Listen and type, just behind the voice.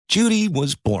Judy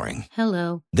was boring.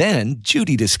 Hello. Then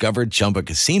Judy discovered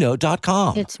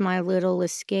ChumbaCasino.com. It's my little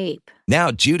escape. Now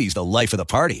Judy's the life of the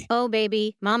party. Oh,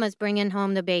 baby, mama's bringing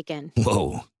home the bacon.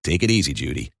 Whoa, take it easy,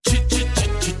 Judy.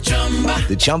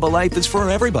 The Chumba life is for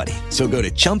everybody. So go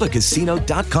to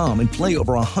ChumbaCasino.com and play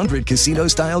over 100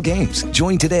 casino-style games.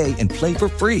 Join today and play for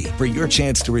free for your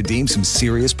chance to redeem some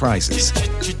serious prizes.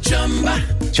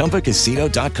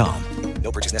 ChumbaCasino.com.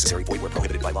 No purchase necessary. Void where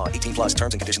prohibited by law. 18 plus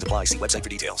terms and conditions apply. See website for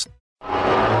details.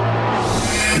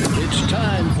 It's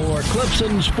time for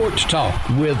Clemson Sports Talk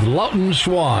with Lawton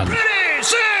Swan. Ready,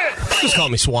 set. Just call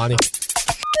me Swanee.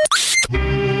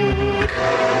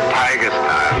 Tiger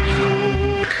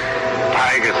style.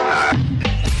 Tiger style.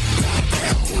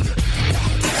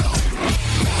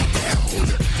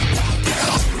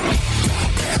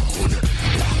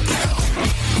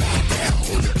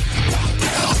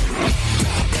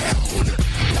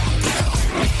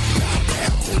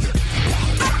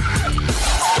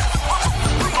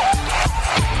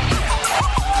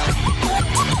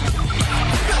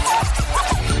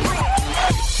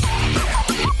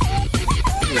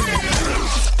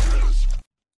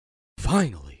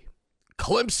 Finally,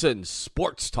 Clemson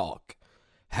Sports Talk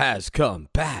has come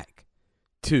back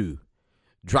to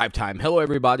Drive Time. Hello,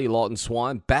 everybody. Lawton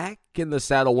Swan back in the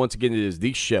saddle once again. It is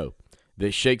the show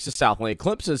that shakes the Southland.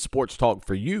 Clemson Sports Talk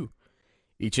for you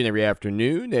each and every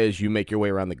afternoon as you make your way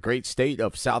around the great state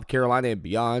of South Carolina and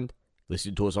beyond.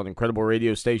 Listen to us on incredible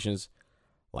radio stations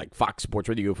like Fox Sports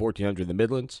Radio 1400 in the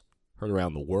Midlands, heard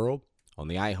around the world on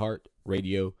the iHeart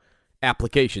Radio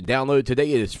application. Download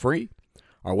today. It is free.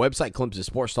 Our website,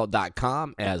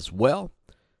 ClemsonSportsTalk.com, as well.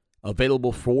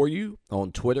 Available for you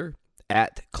on Twitter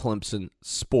at Clemson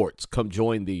Sports. Come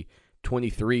join the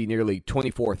 23, nearly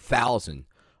 24,000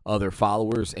 other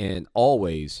followers, and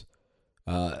always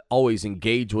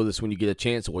engage with us when you get a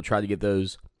chance. We'll try to get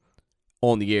those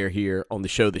on the air here on the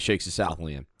show that shakes the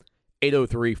Southland.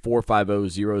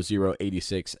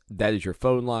 803-450-0086. That is your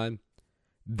phone line.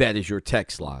 That is your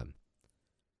text line.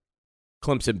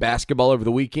 Clemson basketball over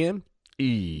the weekend.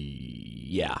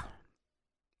 Yeah.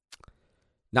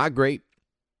 Not great.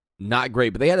 Not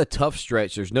great, but they had a tough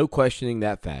stretch. There's no questioning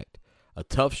that fact. A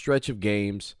tough stretch of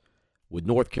games with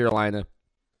North Carolina,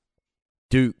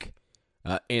 Duke,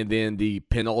 and then the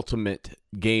penultimate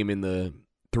game in the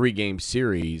three-game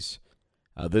series,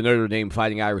 the Notre Dame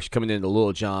Fighting Irish coming into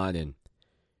Little John and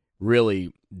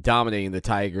really dominating the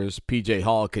Tigers. P.J.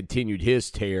 Hall continued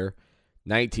his tear,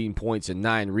 19 points and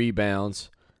 9 rebounds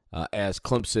as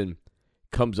Clemson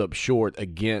comes up short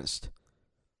against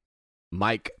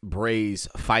Mike Bray's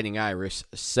Fighting Irish,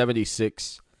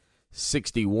 76-61.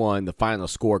 The final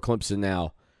score, Clemson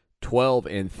now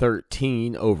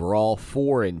 12-13 overall,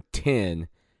 4-10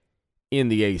 in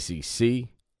the ACC.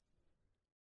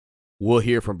 We'll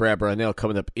hear from Brad Brownell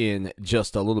coming up in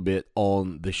just a little bit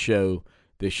on the show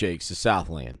that shakes the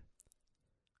Southland.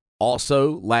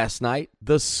 Also, last night,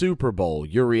 the Super Bowl.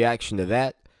 Your reaction to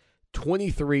that?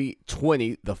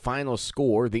 23-20, the final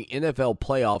score. The NFL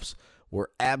playoffs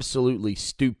were absolutely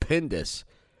stupendous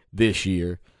this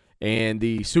year, and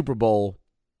the Super Bowl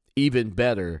even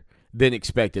better than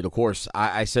expected. Of course,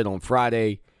 I said on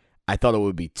Friday I thought it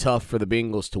would be tough for the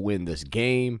Bengals to win this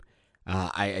game.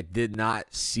 I did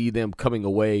not see them coming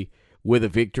away with a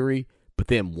victory, but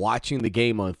then watching the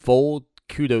game unfold,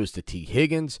 kudos to T.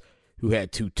 Higgins, who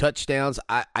had 2 touchdowns.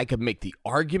 I could make the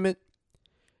argument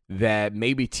that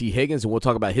maybe T. Higgins, and we'll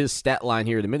talk about his stat line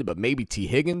here in a minute, but maybe T.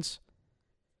 Higgins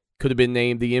could have been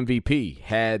named the MVP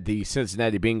had the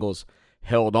Cincinnati Bengals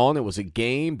held on. It was a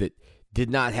game that did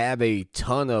not have a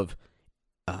ton of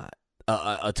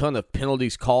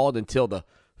penalties called until the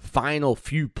final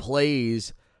few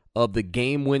plays of the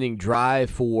game-winning drive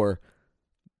for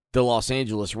the Los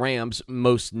Angeles Rams,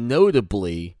 most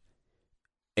notably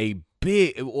a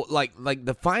big, like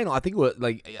the final, I think it was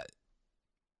like,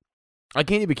 I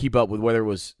can't even keep up with whether it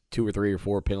was 2 or 3 or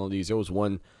 4 penalties. There was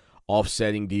one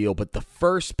offsetting deal, but the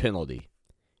first penalty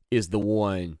is the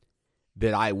one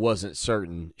that I wasn't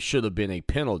certain should have been a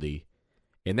penalty,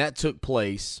 and that took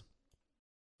place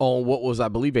on what was, I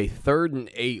believe, a 3rd and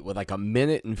 8 with like a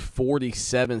minute and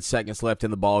 47 seconds left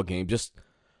in the ball game. Just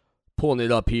pulling it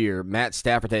up here, Matt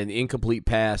Stafford had an incomplete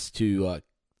pass to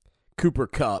Cooper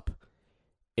Kupp,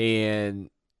 and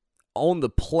on the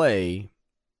play,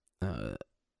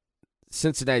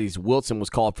 Cincinnati's Wilson was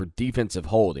called for defensive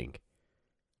holding.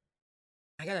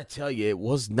 I got to tell you, it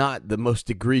was not the most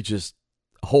egregious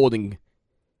holding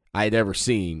I had ever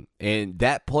seen. And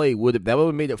that play would have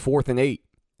made it 4th and 8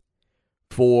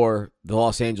 for the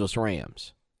Los Angeles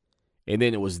Rams. And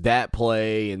then it was that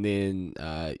play, and then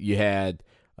you had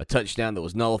a touchdown that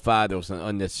was nullified. There was an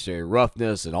unnecessary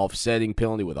roughness, an offsetting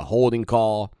penalty with a holding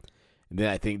call. And then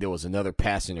I think there was another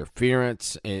pass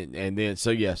interference. And then,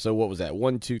 so what was that?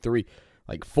 1, 2, 3,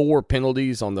 like 4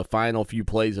 penalties on the final few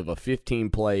plays of a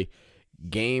 15-play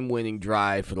game-winning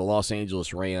drive for the Los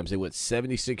Angeles Rams. They went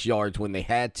 76 yards when they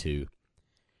had to,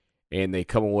 and they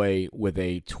come away with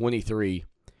a 23-20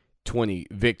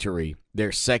 victory,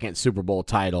 their second Super Bowl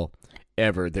title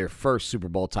ever, their first Super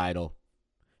Bowl title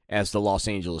as the Los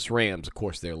Angeles Rams. Of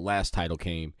course, their last title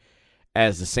came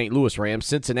as the St. Louis Rams.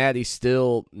 Cincinnati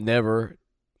still never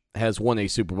has won a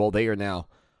Super Bowl. They are now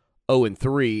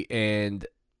 0-3, and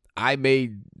I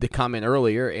made the comment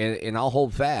earlier, and I'll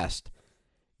hold fast.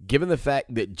 Given the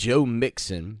fact that Joe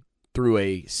Mixon threw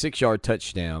a 6-yard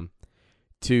touchdown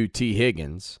to T.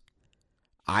 Higgins,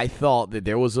 I thought that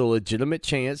there was a legitimate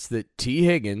chance that T.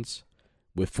 Higgins,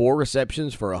 with 4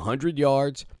 receptions for 100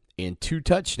 yards and 2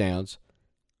 touchdowns,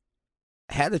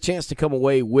 had a chance to come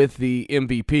away with the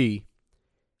MVP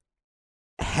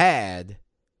had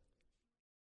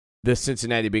the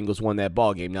Cincinnati Bengals won that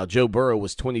ball game. Now, Joe Burrow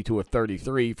was 22 of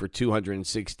 33 for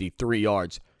 263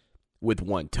 yards with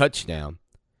 1 touchdown.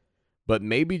 But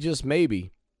maybe, just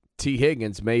maybe, T.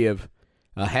 Higgins may have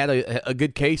had a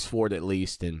good case for it at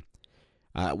least. And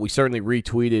we certainly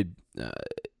retweeted,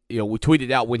 we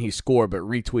tweeted out when he scored, but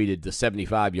retweeted the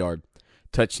 75-yard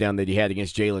touchdown that he had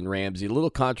against Jalen Ramsey. A little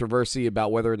controversy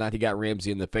about whether or not he got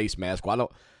Ramsey in the face mask.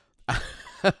 Well, I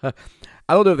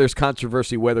don't know if there's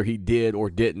controversy whether he did or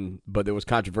didn't, but there was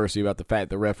controversy about the fact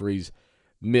the referees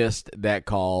missed that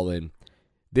call. And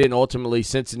then ultimately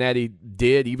Cincinnati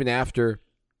did, even after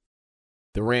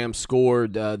the Rams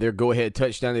scored their go-ahead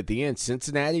touchdown at the end.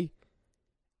 Cincinnati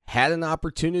had an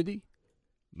opportunity,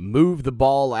 moved the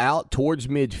ball out towards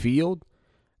midfield,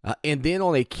 and then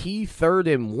on a key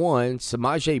 3rd and 1,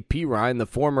 Samaje Perine, the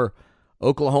former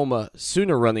Oklahoma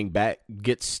Sooner running back,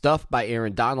 gets stuffed by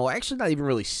Aaron Donald. Actually, not even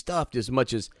really stuffed as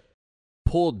much as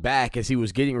pulled back as he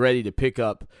was getting ready to pick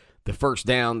up the first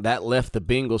down. That left the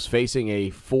Bengals facing a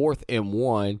 4th and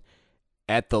 1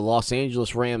 at the Los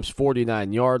Angeles Rams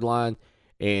 49-yard line.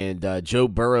 And Joe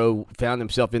Burrow found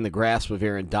himself in the grasp of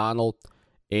Aaron Donald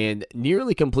and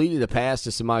nearly completed a pass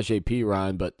to Samaje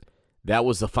Perine, but that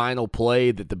was the final play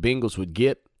that the Bengals would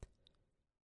get.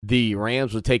 The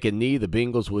Rams would take a knee. The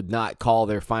Bengals would not call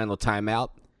their final timeout,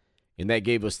 and that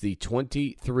gave us the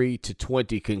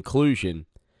 23-20 conclusion.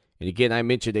 And again, I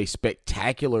mentioned a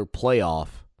spectacular playoff.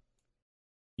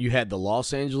 You had the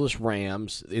Los Angeles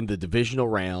Rams in the divisional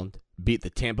round beat the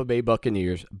Tampa Bay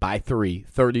Buccaneers by 3,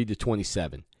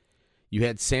 30-27. You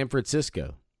had San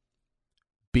Francisco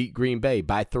beat Green Bay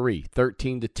by 3,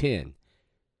 13-10.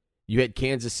 You had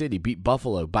Kansas City beat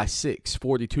Buffalo by 6,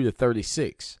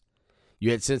 42-36.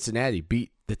 You had Cincinnati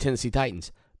beat the Tennessee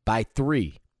Titans by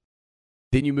 3.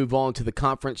 Then you move on to the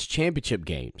conference championship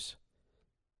games.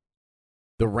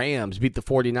 The Rams beat the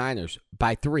 49ers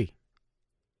by 3.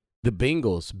 The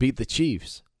Bengals beat the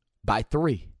Chiefs by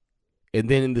 3. And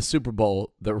then in the Super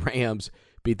Bowl, the Rams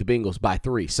beat the Bengals by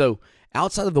 3. So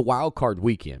outside of the wild card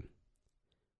weekend,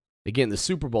 again, the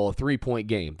Super Bowl, a 3-point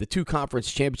game. The 2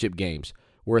 conference championship games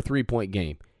were a 3-point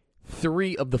game.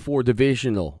 3 of the 4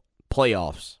 divisional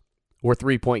playoffs were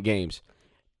 3-point games.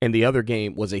 And the other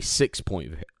game was a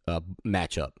 6-point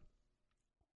matchup.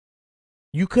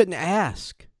 You couldn't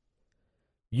ask.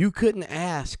 You couldn't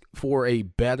ask for a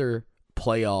better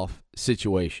playoff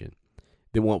situation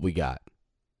than what we got.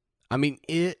 I mean,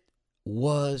 it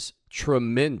was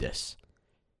tremendous.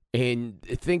 And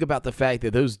think about the fact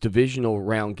that those divisional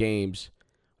round games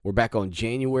were back on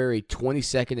January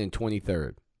 22nd and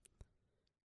 23rd.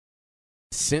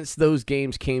 Since those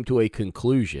games came to a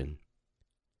conclusion,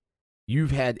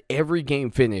 you've had every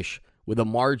game finish with a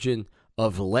margin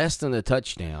of less than a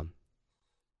touchdown.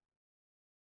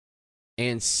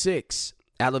 And 6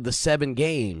 out of the 7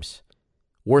 games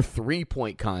were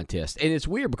 3-point contests. And it's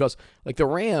weird because, like, the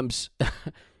Rams,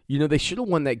 they should have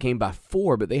won that game by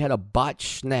 4, but they had a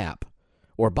botched snap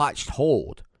or botched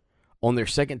hold on their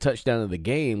second touchdown of the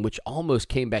game, which almost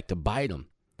came back to bite them.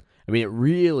 I mean, it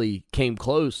really came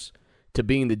close to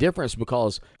being the difference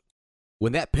because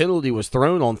when that penalty was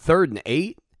thrown on 3rd and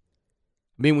 8, I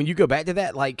mean, when you go back to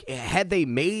that, like, had they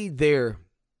made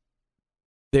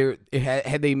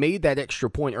had they made that extra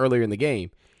point earlier in the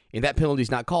game, and that penalty's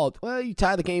not called, well, you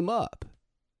tie the game up.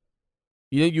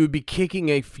 You would be kicking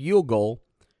a field goal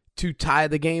to tie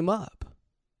the game up.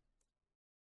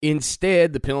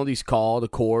 Instead, the penalty's called,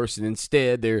 of course, and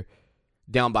instead they're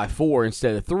down by 4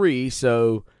 instead of 3.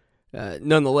 So,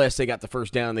 nonetheless, they got the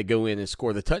first down. They go in and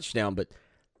score the touchdown. But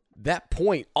that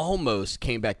point almost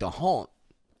came back to haunt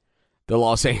the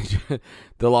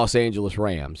Los Angeles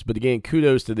Rams. But again,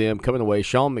 kudos to them coming away.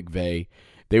 Sean McVay,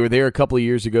 they were there a couple of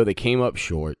years ago. They came up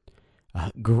short.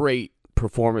 Great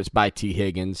performance by T.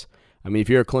 Higgins. I mean, if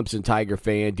you're a Clemson Tiger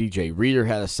fan, DJ Reader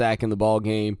had a sack in the ball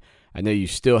game. I know you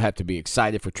still have to be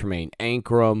excited for Tremaine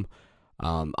Ankrum.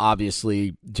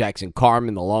 Obviously, Jackson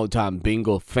Carman, the longtime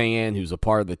Bengal fan who's a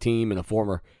part of the team and a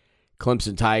former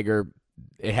Clemson Tiger,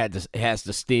 it has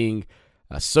to sting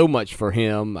so much for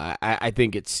him. I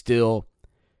think it still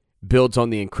builds on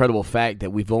the incredible fact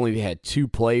that we've only had 2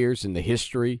 players in the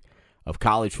history of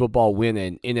college football win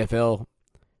an NFL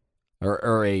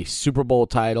or a Super Bowl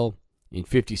title in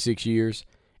 56 years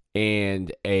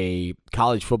and a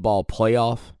college football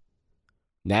playoff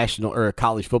national or a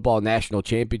college football national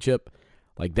championship.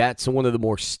 Like, that's one of the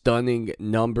more stunning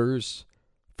numbers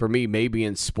for me, maybe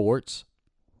in sports.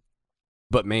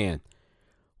 But man,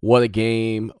 what a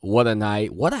game, what a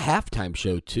night, what a halftime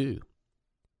show too.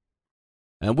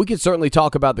 And we can certainly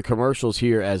talk about the commercials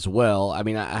here as well. I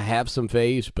mean, I have some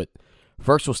faves, but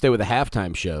first we'll stay with the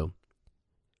halftime show.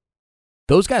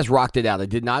 Those guys rocked it out. I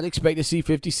did not expect to see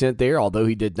 50 Cent there, although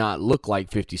he did not look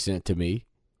like 50 Cent to me.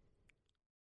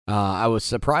 I was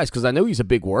surprised because I know he's a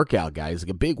big workout guy. He's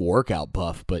like a big workout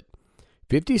buff, but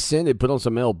 50 Cent had put on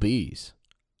some LBs.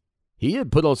 He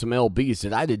had put on some LBs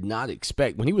that I did not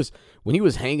expect. When he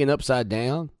was hanging upside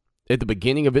down at the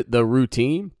beginning of the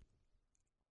routine,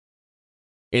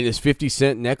 and his 50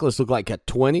 Cent necklace looked like a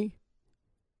 20,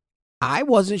 I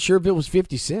wasn't sure if it was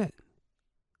 50 Cent.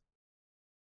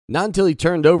 Not until he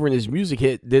turned over and his music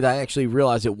hit did I actually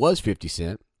realize it was 50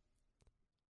 Cent.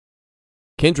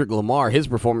 Kendrick Lamar, his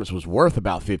performance was worth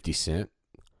about 50 Cent.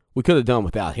 We could have done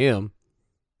without him.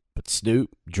 But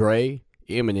Snoop, Dre,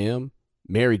 Eminem,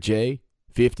 Mary J,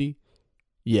 50,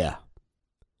 yeah.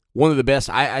 One of the best,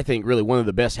 I think really one of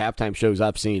the best halftime shows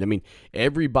I've seen. I mean,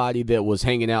 everybody that was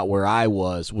hanging out where I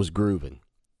was grooving.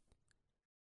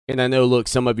 And I know, look,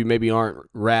 some of you maybe aren't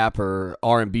rap or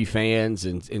R&B fans,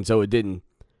 and so it didn't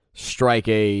strike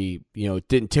it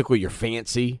didn't tickle your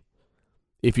fancy,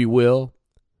 if you will.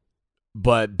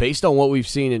 But based on what we've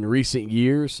seen in recent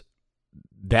years,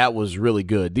 that was really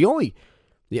good. I'm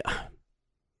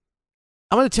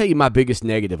going to tell you my biggest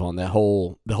negative on the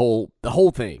whole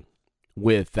thing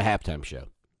with the halftime show.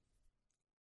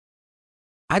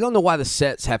 I don't know why the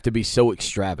sets have to be so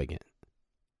extravagant.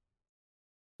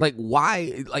 Like,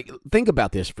 why? Like, think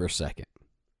about this for a second.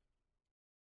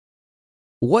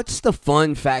 What's the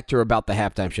fun factor about the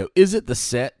halftime show? Is it the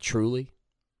set, truly?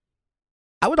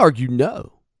 I would argue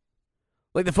no.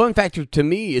 Like, the fun factor to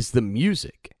me is the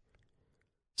music.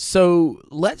 So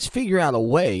let's figure out a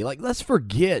way. Like, let's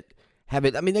forget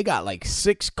they got like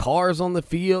 6 cars on the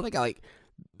field. They got like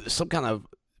some kind of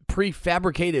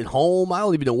prefabricated home. I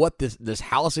don't even know what this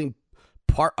housing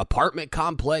apartment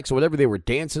complex or whatever they were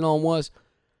dancing on was.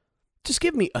 Just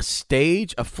give me a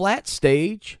stage, a flat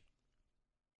stage.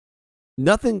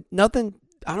 Nothing.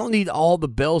 I don't need all the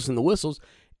bells and the whistles.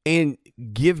 And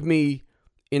give me,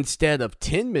 instead of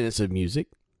 10 minutes of music,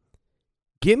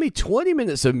 give me 20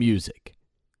 minutes of music.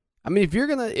 I mean, if you're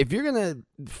gonna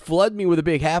flood me with a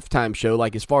big halftime show,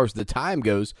 like as far as the time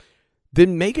goes,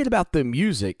 then make it about the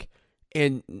music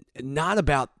and not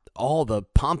about all the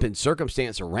pomp and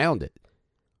circumstance around it.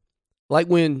 Like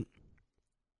when,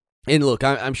 and look,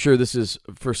 I'm sure this is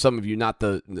for some of you not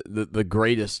the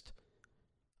greatest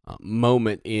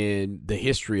moment in the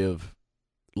history of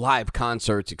live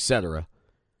concerts, etc.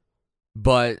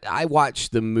 But I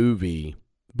watched the movie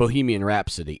Bohemian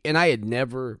Rhapsody, and I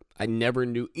never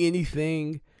knew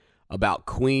anything about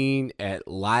Queen at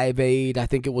Live Aid, I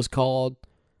think it was called.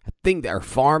 Or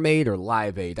Farm Aid or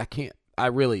Live Aid. I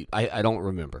don't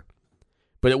remember.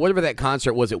 But at whatever that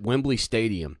concert was at Wembley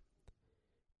Stadium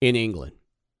in England,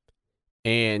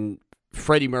 and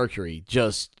Freddie Mercury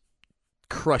just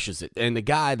crushes it. And the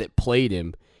guy that played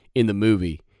him in the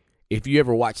movie, if you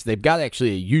ever watch, they've got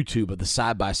actually a YouTube of the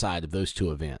side-by-side of those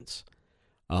two events.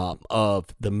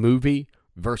 Of the movie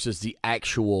versus the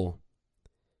actual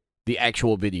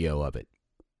video of it.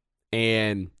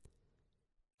 And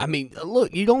I mean,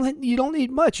 look, you don't need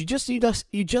much. You just need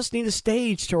a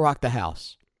stage to rock the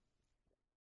house.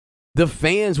 The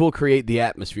fans will create the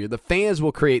atmosphere. The fans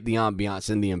will create the ambiance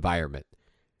and the environment.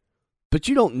 But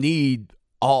you don't need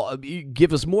you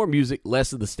give us more music,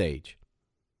 less of the stage.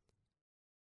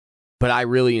 But I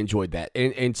really enjoyed that.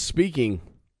 And speaking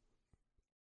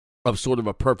of sort of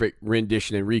a perfect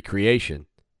rendition and recreation,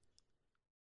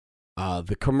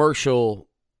 the commercial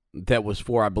that was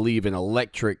for, I believe, an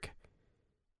electric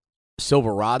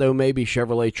Silverado, maybe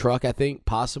Chevrolet truck, I think,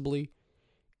 possibly.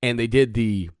 And they did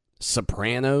the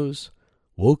Sopranos.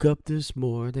 Woke up this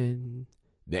morning.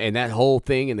 And that whole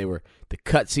thing, and the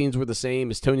cut scenes were the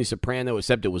same as Tony Soprano,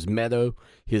 except it was Meadow,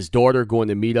 his daughter, going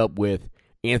to meet up with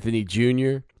Anthony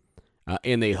Jr.,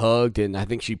 and they hugged, and I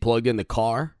think she plugged in the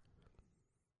car.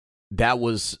 That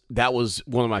was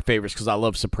one of my favorites because I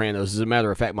love Sopranos. As a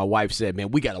matter of fact, my wife said,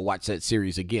 "Man, we got to watch that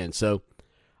series again." So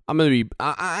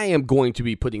I am going to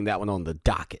be putting that one on the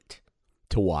docket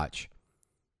to watch.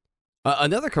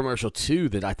 Another commercial too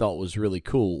that I thought was really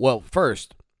cool. Well,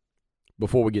 first,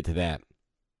 before we get to that,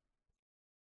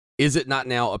 is it not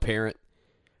now apparent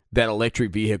that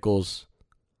electric vehicles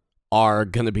are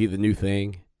going to be the new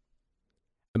thing?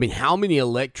 I mean, how many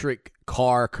electric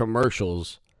car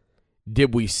commercials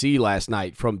did we see last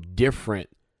night from different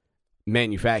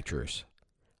manufacturers?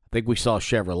 I think we saw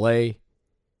Chevrolet.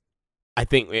 I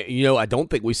don't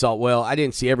think we saw, well, I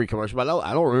didn't see every commercial, but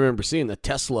I don't remember seeing the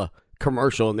Tesla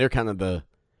commercial, and they're kind of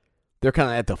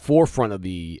at the forefront of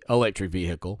the electric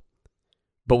vehicle.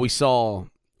 But we saw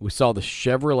the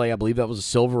Chevrolet, I believe that was a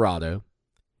Silverado.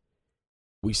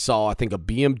 We saw, I think, a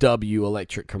BMW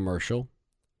electric commercial.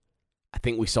 I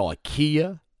think we saw a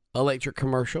Kia electric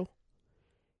commercial.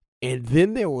 And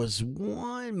then there was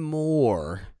one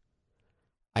more.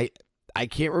 I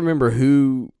can't remember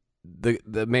who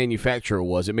the manufacturer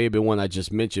was. It may have been one I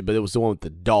just mentioned, but it was the one with the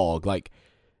dog, like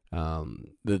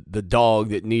the dog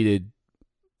that needed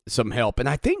some help. And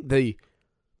I think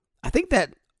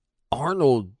that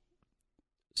Arnold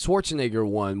Schwarzenegger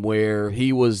one where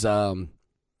he was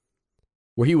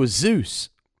Zeus.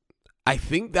 I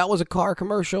think that was a car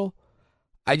commercial.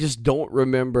 I just don't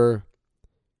remember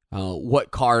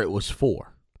what car it was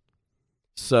for.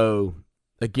 So,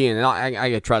 again, and I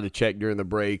got to try to check during the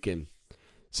break and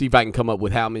see if I can come up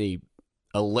with how many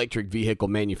electric vehicle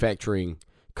manufacturing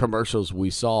commercials we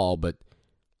saw, but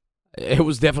it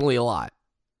was definitely a lot.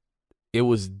 It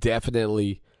was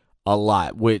definitely a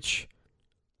lot, which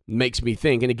makes me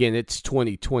think, and again, it's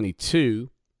 2022,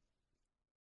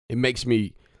 it makes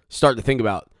me start to think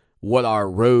about what our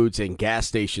roads and gas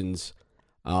stations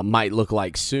might look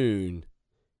like soon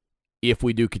if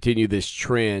we do continue this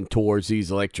trend towards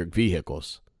these electric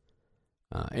vehicles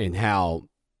and how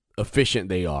efficient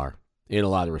they are in a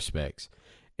lot of respects.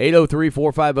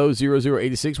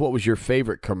 803-450-0086. What was your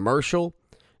favorite commercial?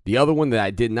 The other one that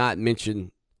I did not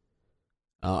mention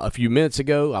a few minutes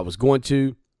ago, I was going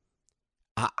to.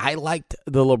 I liked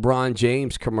the LeBron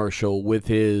James commercial with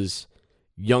his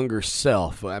younger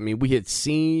self. I mean, we have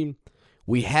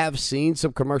seen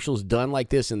some commercials done like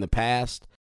this in the past.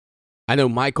 I know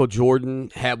Michael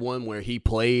Jordan had one where he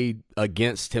played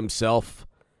against himself.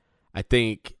 I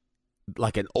think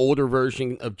like an older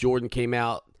version of Jordan came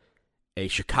out. A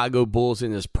Chicago Bulls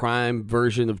in his prime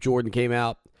version of Jordan came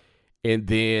out. And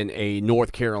then a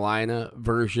North Carolina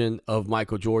version of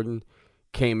Michael Jordan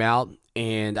came out.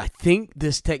 And I think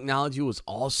this technology was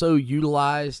also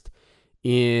utilized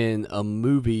in a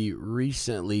movie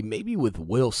recently, maybe with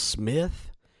Will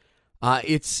Smith.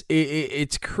 It's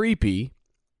creepy.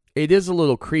 It is a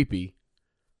little creepy.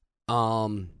 I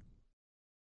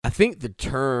think the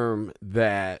term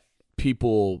that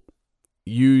people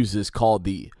use is called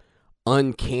the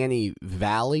uncanny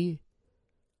valley.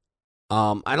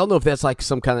 I don't know if that's like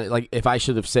some kind of, like if I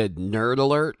should have said nerd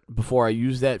alert before I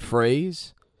use that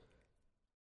phrase.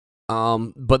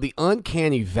 But the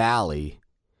uncanny valley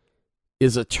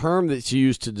is a term that's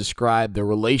used to describe the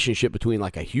relationship between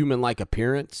like a human-like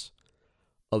appearance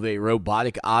of a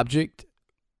robotic object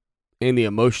and the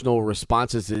emotional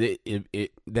responses that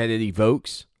it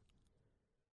evokes.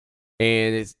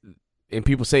 And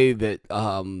people say that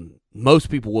most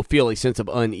people will feel a sense of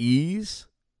unease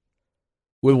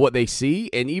with what they see.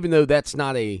 And even though that's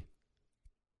not a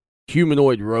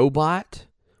humanoid robot,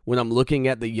 when I'm looking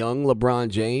at the young LeBron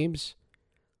James,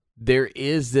 there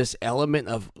is this element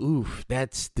of, oof,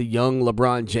 that's the young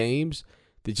LeBron James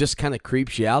that just kind of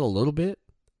creeps you out a little bit.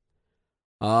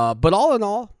 But all in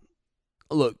all,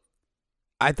 look,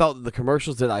 I thought the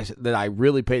commercials that I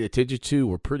really paid attention to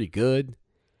were pretty good.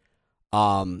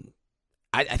 I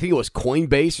think it was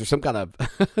Coinbase or some kind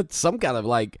of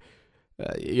like,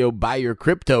 buy your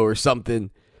crypto or something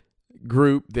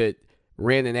group that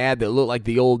ran an ad that looked like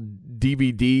the old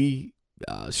DVD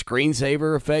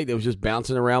screensaver effect. It was just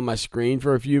bouncing around my screen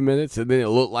for a few minutes, and then it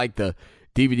looked like the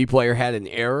DVD player had an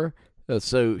error.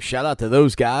 So shout out to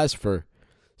those guys for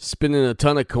spending a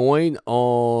ton of coin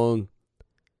on.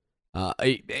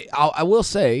 I will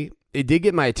say it did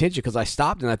get my attention because I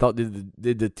stopped and I thought, did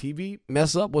the TV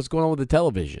mess up? What's going on with the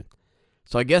television?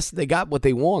 So I guess they got what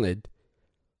they wanted.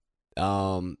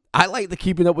 I like the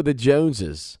Keeping Up with the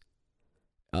Joneses.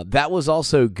 That was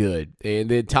also good. And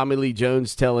then Tommy Lee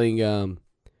Jones telling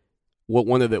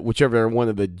whichever one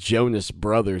of the Jonas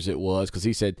brothers it was, because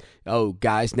he said, "Oh,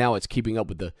 guys, now it's keeping up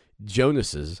with the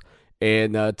Jonases."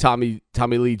 And Tommy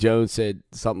Lee Jones said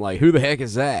something like, "Who the heck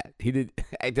is that?" He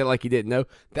acted like he didn't know.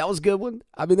 That was a good one.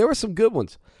 I mean, there were some good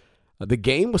ones. The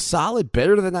game was solid,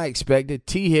 better than I expected.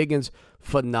 T. Higgins,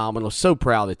 phenomenal. So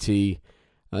proud of T.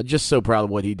 Just so proud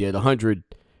of what he did. 100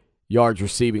 yards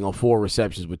receiving on 4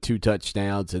 receptions with 2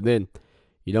 touchdowns. And then,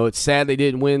 it's sad they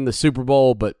didn't win the Super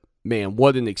Bowl, but, man,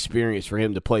 what an experience for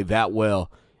him to play that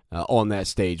well on that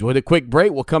stage. With a quick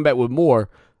break, we'll come back with more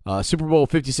Super Bowl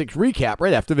 56 recap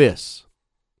right after this.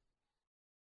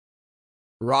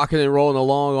 Rocking and rolling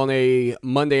along on a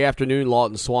Monday afternoon,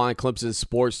 Lawton Swan, Clemson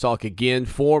Sports Talk again.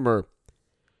 Former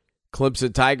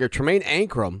Clemson Tiger Tremaine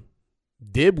Ankrum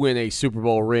did win a Super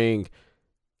Bowl ring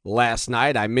last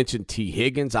night. I mentioned T.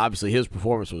 Higgins. Obviously, his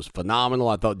performance was phenomenal.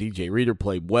 I thought DJ Reader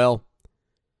played well.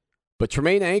 But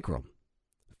Tremaine Ankrum,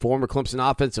 former Clemson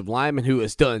offensive lineman who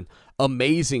has done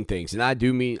amazing things, and I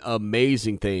do mean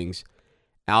amazing things,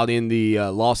 out in the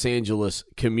Los Angeles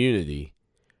community,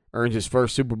 earned his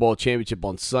first Super Bowl championship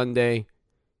on Sunday.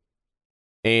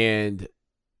 And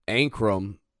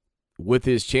Ankrum, with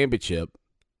his championship,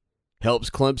 helps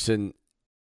Clemson,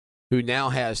 who now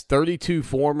has 32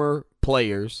 former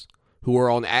players who are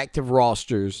on active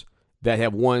rosters that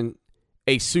have won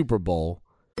a Super Bowl.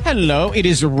 Hello, it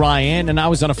is Ryan, and I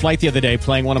was on a flight the other day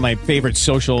playing one of my favorite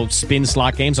social spin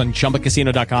slot games on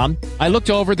ChumbaCasino.com. I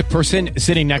looked over at the person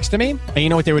sitting next to me, and you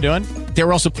know what they were doing? They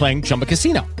were also playing Chumba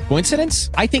Casino. Coincidence?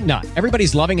 I think not.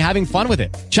 Everybody's loving having fun with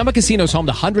it. Chumba Casino is home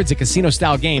to hundreds of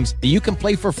casino-style games that you can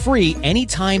play for free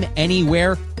anytime,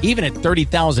 anywhere, even at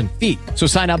 30,000 feet. So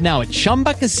sign up now at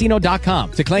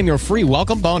ChumbaCasino.com to claim your free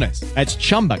welcome bonus. That's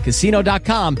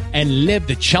ChumbaCasino.com and live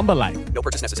the Chumba life. No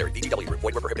purchase necessary. VGW. Void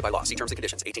where prohibited by law. See terms and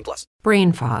conditions. 18+.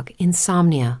 Brain fog,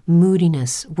 insomnia,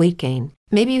 moodiness, weight gain.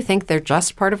 Maybe you think they're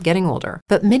just part of getting older,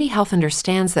 but MIDI Health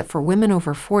understands that for women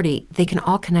over 40, they can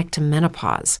all connect to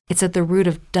menopause. It's at the root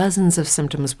of dozens of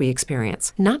symptoms we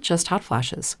experience, not just hot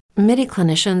flashes. MIDI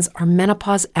clinicians are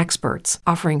menopause experts,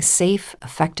 offering safe,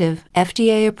 effective,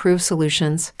 FDA-approved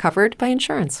solutions covered by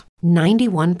insurance.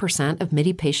 91% of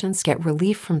MIDI patients get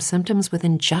relief from symptoms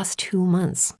within just 2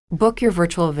 months. Book your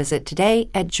virtual visit today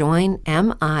at joinmidi.com.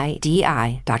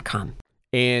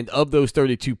 And of those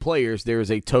 32 players, there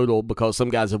is a total, because some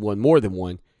guys have won more than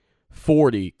one,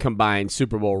 40 combined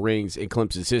Super Bowl rings in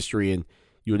Clemson's history, and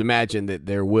you would imagine that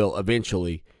there will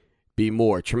eventually be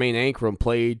more. Tremaine Ankrum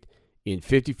played in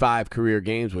 55 career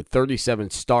games with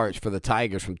 37 starts for the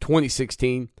Tigers from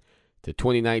 2016 to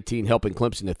 2019, helping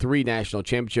Clemson to 3 national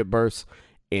championship berths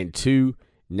and 2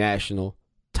 national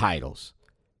titles.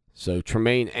 So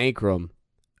Tremaine Ankrum,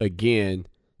 again,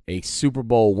 a Super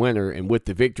Bowl winner, and with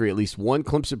the victory, at least one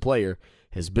Clemson player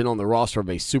has been on the roster of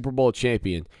a Super Bowl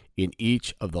champion in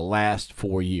each of the last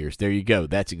 4 years. There you go.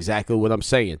 That's exactly what I'm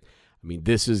saying. I mean,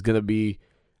 this is going to be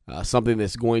something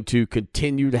that's going to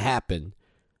continue to happen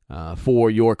for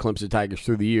your Clemson Tigers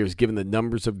through the years, given the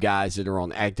numbers of guys that are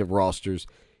on active rosters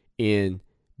in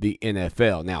the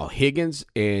NFL. Now, Higgins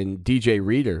and DJ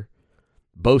Reader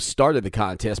both started the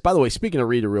contest. By the way, speaking of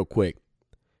Reader real quick,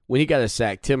 when he got a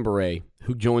sack, Tim Beret,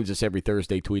 who joins us every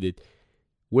Thursday, tweeted,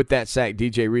 with that sack,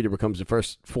 DJ Reader becomes the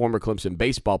first former Clemson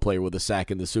baseball player with a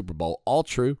sack in the Super Bowl. All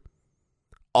true.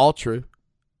 All true.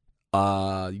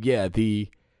 The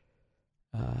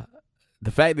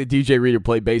fact that DJ Reader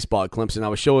played baseball at Clemson, I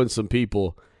was showing some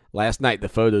people last night the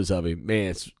photos of him.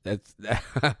 Man,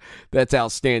 that's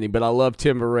outstanding. But I love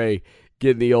Tim Beret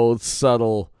getting the old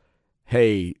subtle,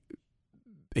 hey,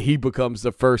 he becomes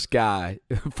the first guy,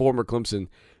 former Clemson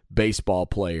baseball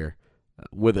player,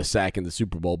 with a sack in the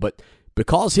Super Bowl. But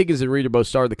because Higgins and Reader both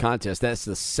started the contest, that's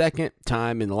the second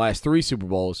time in the last 3 Super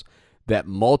Bowls that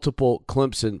multiple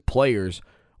Clemson players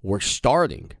were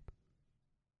starting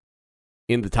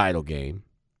in the title game.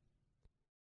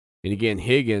 And again,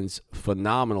 Higgins,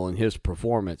 phenomenal in his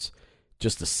performance.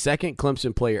 Just the second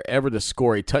Clemson player ever to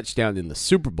score a touchdown in the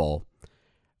Super Bowl,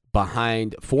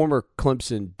 behind former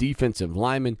Clemson defensive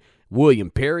lineman William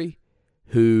Perry,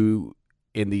 who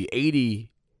in the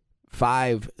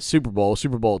 85 Super Bowl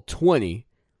 20,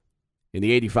 in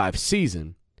the 85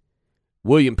 season,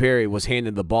 William Perry was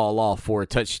handing the ball off for a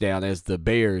touchdown as the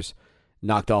Bears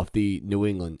knocked off the New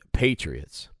England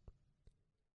Patriots.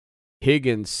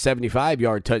 Higgins'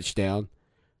 75-yard touchdown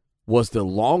was the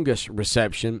longest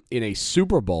reception in a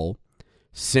Super Bowl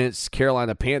since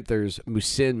Carolina Panthers'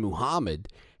 Muhsin Muhammad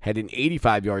had an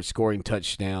 85-yard scoring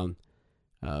touchdown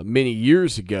many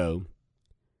years ago.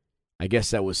 I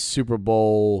guess that was Super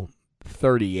Bowl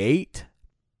 38.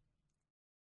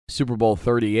 Super Bowl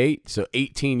 38, so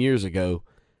 18 years ago,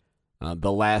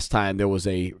 the last time there was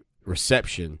a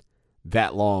reception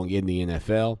that long in the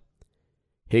NFL.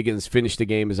 Higgins finished the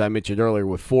game, as I mentioned earlier,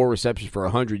 with 4 receptions for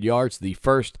 100 yards, the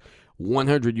first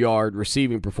 100-yard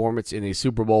receiving performance in a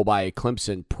Super Bowl by a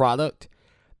Clemson product.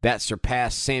 That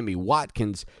surpassed Sammy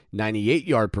Watkins'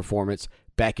 98-yard performance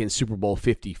back in Super Bowl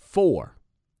 54.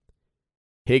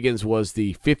 Higgins was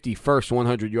the 51st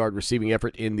 100-yard receiving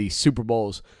effort in the Super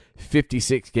Bowl's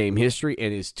 56-game history,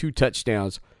 and his 2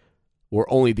 touchdowns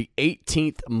were only the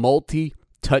 18th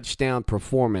multi-touchdown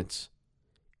performance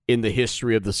in the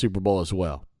history of the Super Bowl as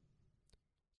well.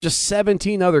 Just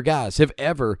 17 other guys have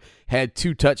ever had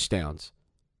 2 touchdowns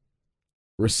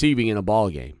receiving in a ball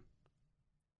game.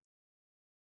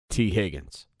 T.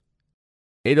 Higgins.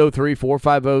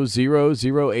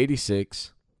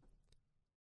 803-450-0086.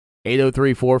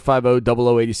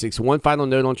 803-450-0086. One final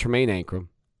note on Tremayne Anchrum.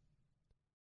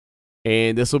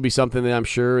 And this will be something that I'm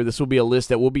sure, this will be a list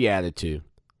that will be added to.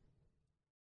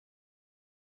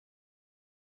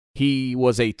 He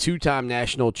was a 2-time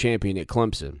national champion at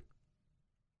Clemson.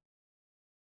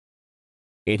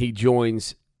 And he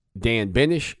joins Dan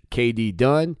Benish, K.D.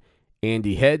 Dunn,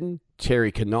 Andy Hedden,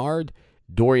 Terry Kennard,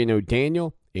 Dorian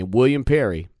O'Daniel, and William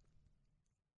Perry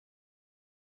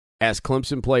as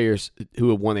Clemson players who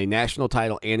have won a national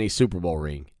title and a Super Bowl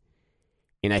ring.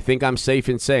 And I think I'm safe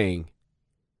in saying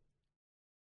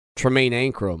Tremayne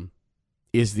Anchrum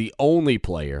is the only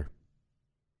player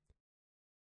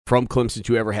from Clemson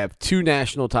to ever have 2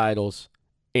 national titles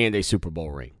and a Super Bowl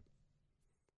ring.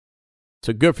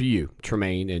 So good for you,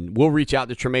 Tremayne. And we'll reach out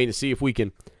to Tremayne to see if we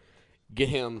can get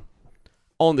him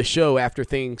on the show after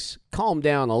things calm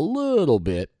down a little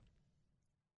bit.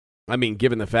 I mean,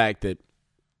 given the fact that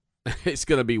it's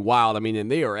going to be wild. I mean,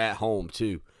 and they are at home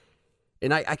too.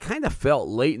 And I kind of felt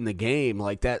late in the game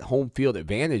like that home field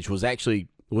advantage was actually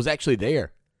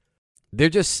there.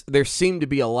 There seemed to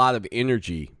be a lot of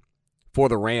energy for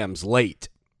the Rams late.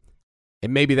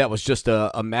 And maybe that was just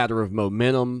a matter of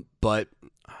momentum, but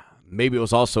maybe it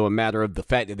was also a matter of the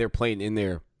fact that they're playing in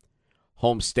their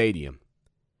home stadium.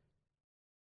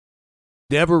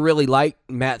 Never really liked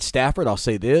Matt Stafford, I'll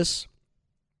say this.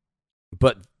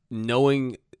 But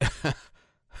knowing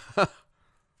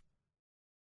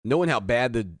how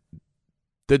bad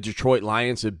the Detroit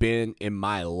Lions have been in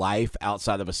my life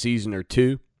outside of a season or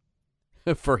two,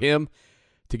 for him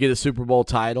to get a Super Bowl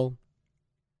title,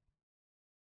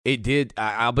 it did.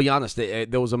 I'll be honest,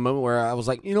 there was a moment where I was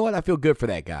like, you know what, I feel good for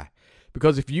that guy.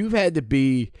 Because if you've had to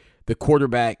be the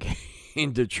quarterback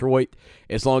in Detroit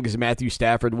as long as Matthew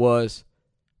Stafford was,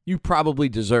 you probably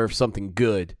deserve something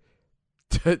good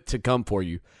to come for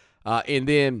you. And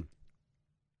then,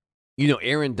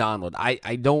 Aaron Donald,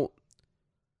 I don't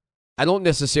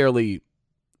necessarily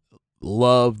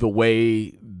love the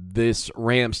way this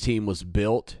Rams team was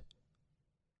built,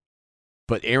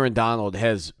 but Aaron Donald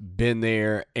has been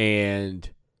there, and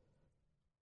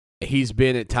he's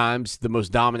been at times the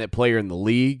most dominant player in the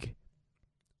league.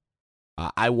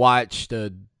 I watched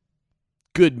a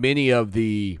good many of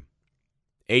the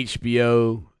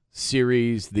HBO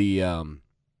series, the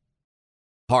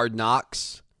Hard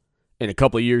Knocks, and a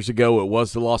couple of years ago it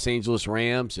was the Los Angeles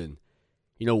Rams, and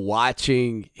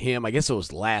watching him, I guess it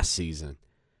was last season,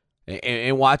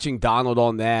 and watching Donald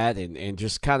on that, and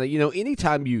just kind of,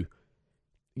 anytime you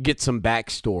get some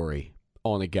backstory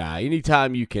on a guy,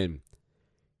 anytime you can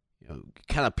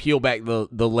kind of peel back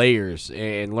the layers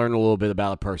and learn a little bit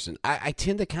about a person, I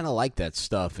tend to kind of like that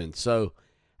stuff. And so,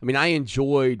 I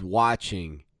enjoyed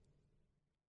watching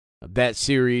that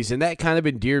series, and that kind of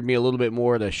endeared me a little bit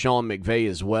more to Sean McVay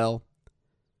as well.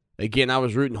 Again, I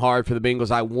was rooting hard for the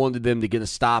Bengals. I wanted them to get a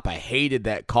stop. I hated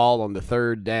that call on the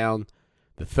 3rd down,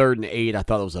 the 3rd and 8. I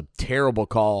thought it was a terrible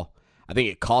call. I think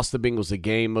it cost the Bengals the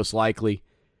game, most likely.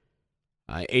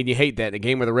 And you hate that, a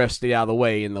game where the refs stay out of the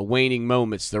way. In the waning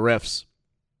moments, the refs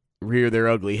rear their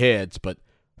ugly heads. But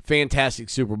fantastic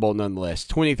Super Bowl nonetheless.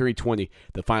 23-20,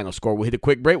 the final score. We'll hit a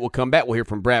quick break. We'll come back. We'll hear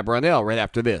from Brad Brownell right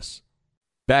after this.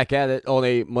 Back at it on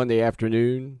a Monday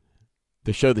afternoon.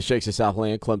 The show that shakes the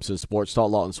Southland, Clemson Sports Talk.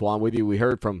 Lawton Swan with you. We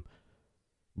heard from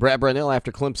Brad Brownell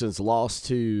after Clemson's loss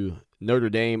to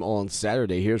Notre Dame on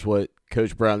Saturday. Here's what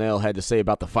Coach Brownell had to say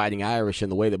about the Fighting Irish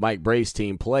and the way that Mike Bray's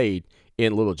team played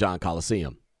in Little John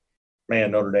Coliseum.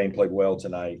 Man, Notre Dame played well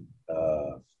tonight.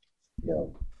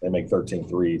 They make 13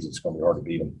 threes. It's going to be hard to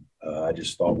beat them. I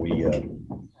just thought we had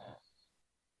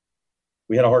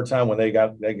a hard time when they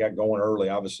got going early.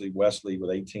 Obviously, Wesley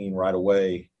with 18 right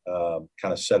away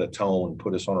kind of set a tone,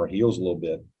 put us on our heels a little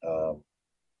bit.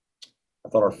 I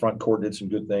thought our front court did some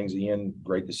good things. Ian,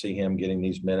 great to see him getting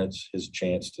these minutes, his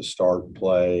chance to start and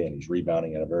play, and he's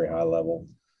rebounding at a very high level.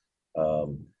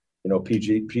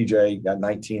 PJ got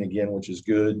 19 again, which is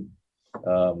good.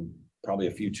 Probably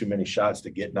a few too many shots to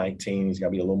get 19. He's got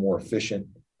to be a little more efficient.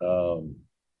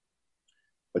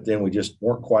 But then we just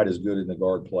weren't quite as good in the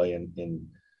guard play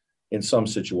in some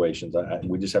situations.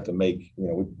 We just have to make,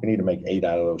 we need to make 8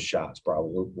 out of those shots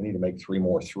probably. We need to make 3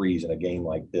 more threes in a game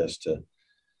like this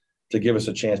to give us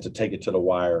a chance to take it to the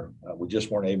wire. We just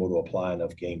weren't able to apply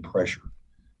enough game pressure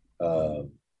to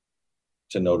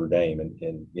Notre Dame.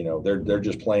 And they're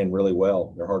just playing really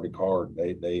well. They're hard to guard.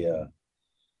 They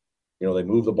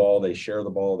move the ball, they share the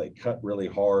ball, they cut really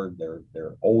hard.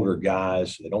 They're older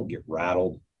guys, so they don't get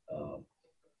rattled.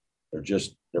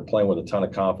 They're playing with a ton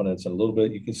of confidence and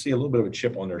you can see a little bit of a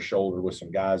chip on their shoulder with some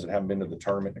guys that haven't been to the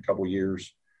tournament in a couple of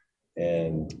years,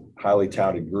 and highly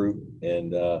touted group.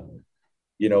 And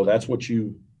that's what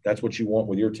you want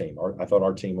with your team. I thought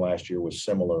our team last year was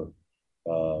similar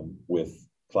with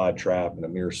Clyde Trapp and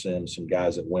Amir Sims, some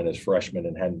guys that went as freshmen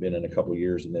and hadn't been in a couple of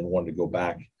years and then wanted to go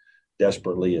back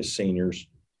desperately as seniors.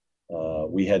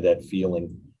 We had that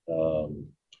feeling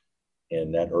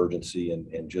and that urgency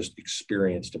and just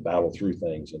experience to battle through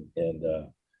things. And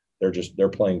they're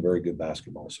playing very good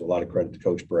basketball. So a lot of credit to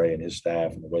Coach Bray and his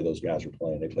staff and the way those guys are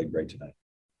playing. They played great tonight.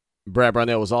 Brad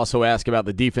Brownell was also asked about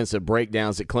the defensive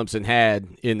breakdowns that Clemson had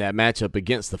in that matchup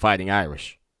against the Fighting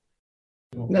Irish.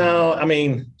 No, I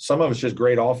mean, some of it's just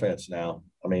great offense now.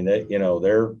 I mean,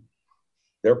 their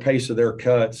pace of their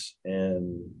cuts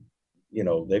and,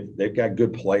 they've got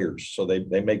good players. So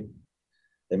they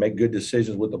make good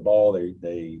decisions with the ball.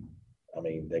 They've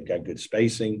got good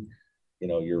spacing.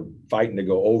 You're fighting to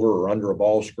go over or under a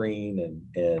ball screen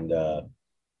and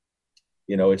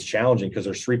it's challenging because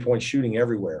there's 3-point shooting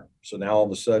everywhere. So now all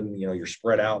of a sudden, you're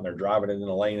spread out and they're driving it in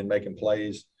the lane and making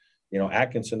plays.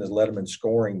 Atkinson has led them in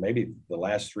scoring maybe the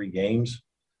last 3 games.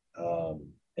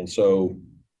 And so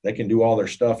they can do all their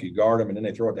stuff. You guard them and then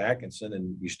they throw it to Atkinson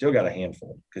and you still got a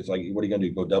handful because what are you going to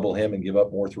do? Go double him and give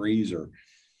up more threes?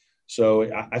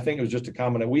 So I think it was just a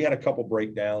combination. We had a couple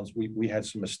breakdowns. We had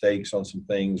some mistakes on some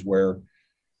things where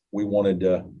we wanted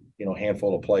to,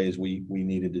 handful of plays we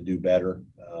needed to do better.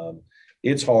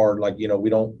 It's hard.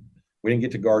 We didn't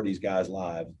get to guard these guys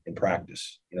live in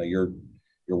practice. You're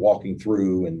walking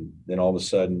through and then all of a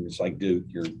sudden it's like,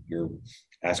 dude, you're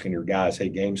asking your guys, hey,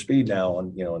 game speed now.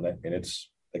 And it's,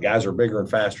 the guys are bigger and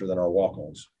faster than our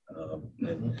walk-ons.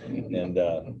 And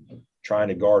trying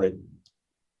to guard it,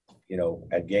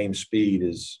 at game speed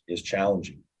is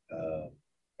challenging.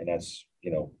 And that's,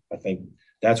 I think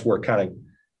that's where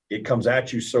it comes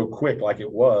at you so quick like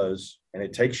it was, and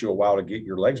it takes you a while to get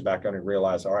your legs back on and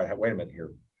realize, all right, wait a minute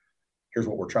here. Here's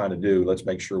what we're trying to do. Let's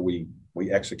make sure we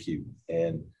execute.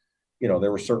 And,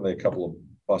 there were certainly a couple of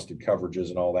busted coverages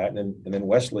and all that. And then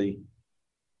Wesley,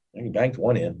 he banked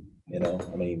one in,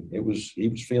 he was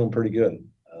feeling pretty good.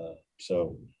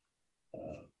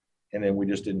 And then we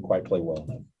just didn't quite play well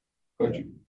enough. Coach.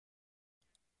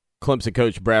 Clemson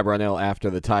coach Brad Brownell after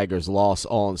the Tigers' loss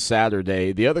on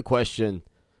Saturday. The other question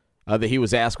that he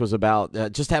was asked was about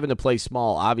just having to play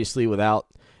small, obviously without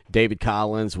David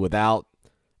Collins, without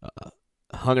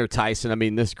Hunter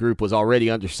Tyson. This group was already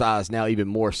undersized, now even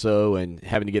more so, and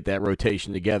having to get that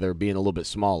rotation together, being a little bit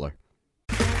smaller.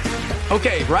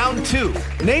 Okay, round 2.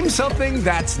 Name something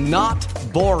that's not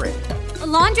boring. A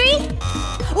laundry?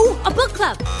 Ooh, a book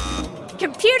club.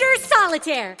 Computer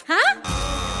solitaire, huh?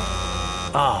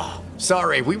 Ah,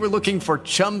 sorry, we were looking for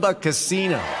Chumba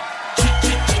Casino.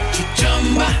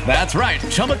 That's right,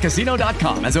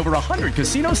 ChumbaCasino.com has over 100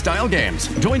 casino-style games.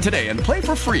 Join today and play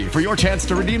for free for your chance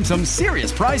to redeem some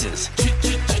serious prizes.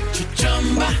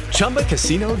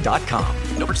 ChumbaCasino.com.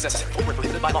 No purchase necessary. Void where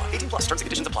prohibited by law. 18+ terms and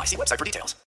conditions apply. See website for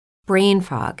details. Brain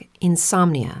fog,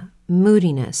 insomnia,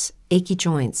 moodiness, achy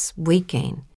joints, weight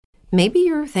gain. Maybe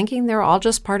you're thinking they're all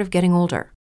just part of getting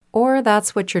older. Or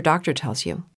that's what your doctor tells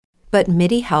you. But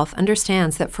MIDI Health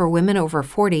understands that for women over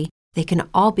 40, they can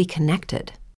all be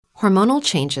connected. Hormonal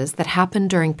changes that happen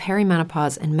during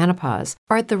perimenopause and menopause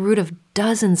are at the root of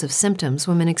dozens of symptoms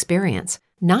women experience,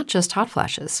 not just hot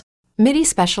flashes. MIDI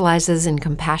specializes in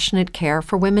compassionate care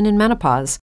for women in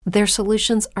menopause. Their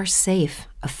solutions are safe,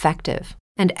 effective,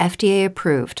 and FDA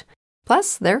approved.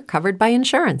 Plus, they're covered by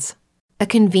insurance. A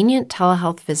convenient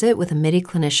telehealth visit with a MIDI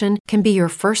clinician can be your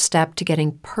first step to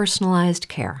getting personalized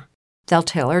care. They'll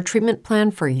tailor a treatment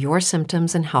plan for your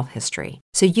symptoms and health history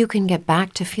so you can get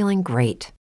back to feeling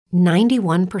great.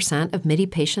 91% of MIDI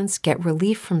patients get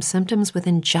relief from symptoms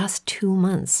within just 2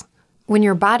 months. When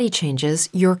your body changes,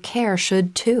 your care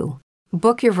should too.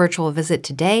 Book your virtual visit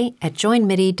today at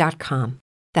joinmidi.com.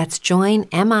 That's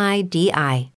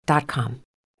joinmidi.com.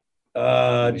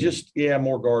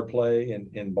 More guard play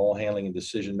and ball handling and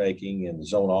decision making and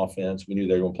zone offense. We knew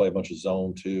they were going to play a bunch of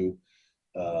zone too.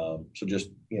 So just,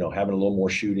 having a little more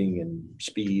shooting and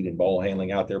speed and ball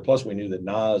handling out there. Plus, we knew that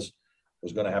Nas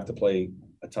was going to have to play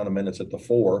a ton of minutes at the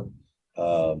 4.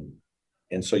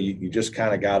 And so you just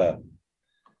kind of got to,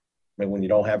 when you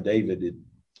don't have David,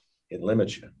 it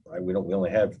limits you, right? We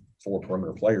only have 4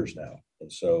 perimeter players now.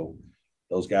 And so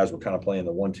those guys were kind of playing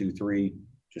the 1, 2, 3,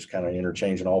 just kind of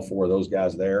interchanging all 4 of those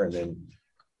guys there. And then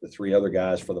the 3 other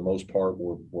guys, for the most part,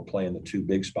 were playing the 2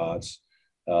 big spots.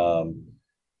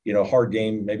 Hard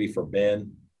game maybe for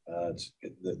Ben.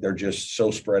 They're just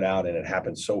so spread out and it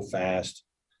happens so fast.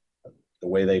 The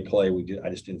way they play, I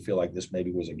just didn't feel like this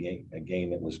maybe was a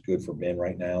game that was good for Ben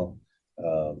right now.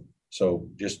 So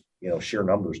just, sheer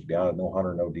numbers, to be honest, no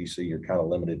Hunter, no DC, you're kind of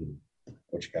limited in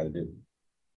what you got to do.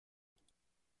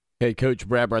 Head coach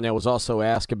Brad Brownell was also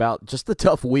asked about just the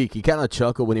tough week. He kind of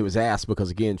chuckled when he was asked because,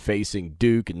 again, facing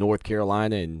Duke and North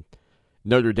Carolina and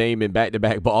Notre Dame in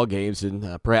back-to-back ball games,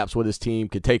 and perhaps what his team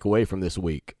could take away from this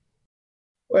week.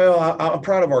 Well, I'm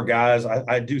proud of our guys.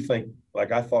 I do think,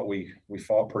 I thought we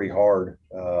fought pretty hard.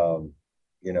 You're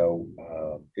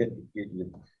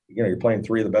playing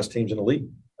 3 of the best teams in the league.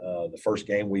 The first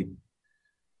game we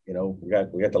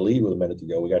got the lead with a minute to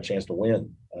go. We got a chance to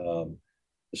win.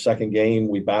 The second game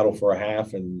we battle for a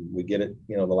half and we get it.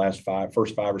 The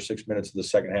first 5 or 6 minutes of the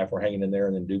second half, we're hanging in there,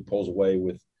 and then Duke pulls away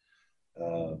with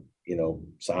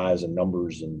size and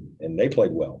numbers, and they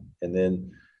played well. And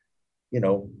then,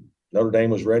 Notre Dame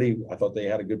was ready. I thought they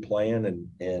had a good plan,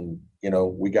 and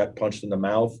we got punched in the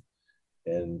mouth,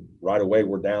 and right away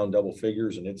we're down double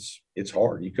figures, and it's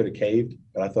hard. You could have caved,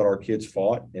 but I thought our kids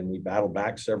fought, and we battled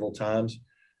back several times.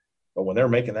 But when they're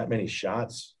making that many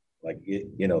shots,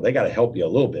 they got to help you a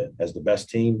little bit as the best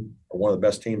team or one of the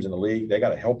best teams in the league. They got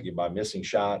to help you by missing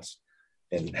shots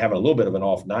and having a little bit of an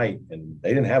off night, and they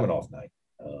didn't have an off night.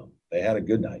 They had a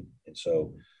good night, and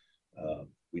so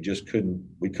we just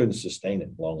couldn't sustain it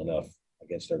long enough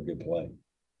against their good play.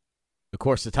 Of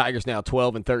course, the Tigers now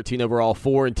 12-13 overall,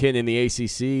 4-10 in the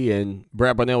ACC. And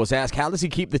Brad Brownell was asked, how does he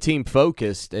keep the team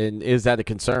focused, and is that a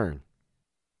concern?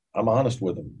 I'm honest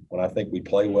with him. When I think we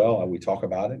play well, we talk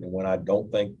about it, and when I don't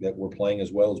think that we're playing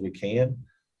as well as we can,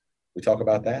 we talk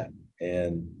about that.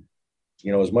 And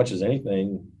as much as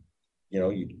anything,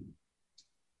 you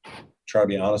try to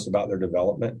be honest about their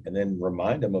development and then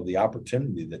remind them of the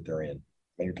opportunity that they're in.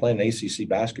 You're playing ACC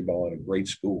basketball at a great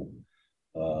school,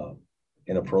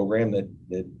 in a program that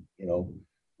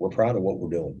we're proud of what we're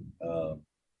doing.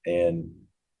 And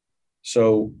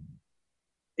so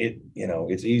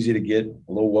it's easy to get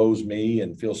a little woe's me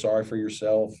and feel sorry for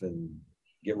yourself and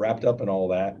get wrapped up in all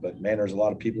that. But man, there's a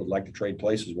lot of people who'd like to trade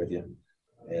places with you,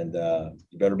 and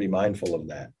you better be mindful of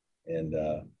that. And,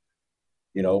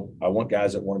 I want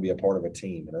guys that want to be a part of a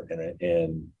team,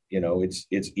 and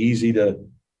it's easy to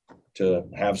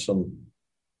have some,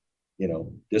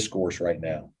 discourse right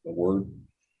now, but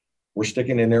we're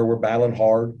sticking in there. We're battling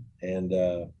hard, and,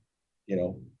 got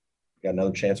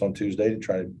another chance on Tuesday to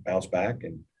try to bounce back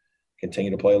and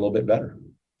continue to play a little bit better.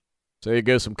 So here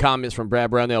goes some comments from Brad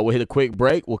Brownell. We'll hit a quick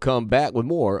break. We'll come back with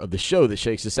more of the show that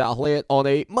shakes the Southland on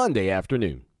a Monday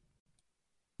afternoon.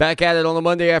 Back at it on a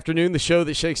Monday afternoon, the show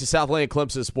that shakes the Southland.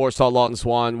 Clemson Sports Talk, Lawton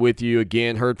Swan with you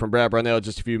again. Heard from Brad Brownell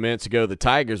just a few minutes ago. The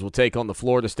Tigers will take on the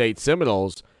Florida State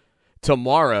Seminoles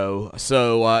tomorrow.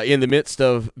 So in the midst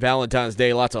of Valentine's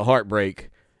Day, lots of heartbreak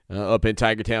up in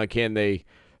Tiger Town. Can they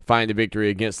find a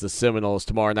victory against the Seminoles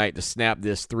tomorrow night to snap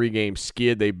this 3-game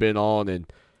skid they've been on? And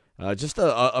just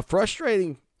a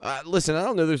frustrating listen, I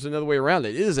don't know there's another way around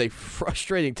it. It is a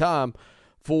frustrating time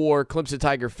for Clemson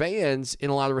Tiger fans in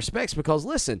a lot of respects because,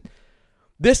 listen,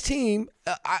 this team,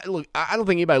 I don't think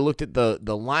anybody looked at the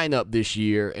lineup this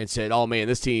year and said, oh, man,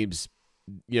 this team's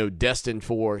destined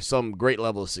for some great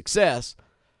level of success.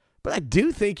 But I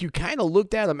do think you kind of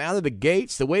looked at them out of the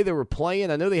gates, the way they were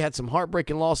playing. I know they had some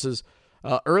heartbreaking losses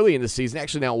early in the season.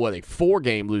 Actually, now, a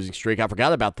 4-game losing streak. I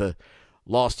forgot about the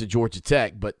loss to Georgia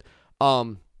Tech. But,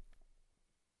 I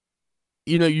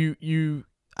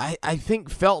think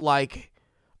felt like,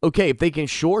 okay, if they can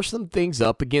shore some things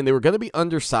up, again, they were going to be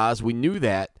undersized. We knew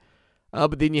that.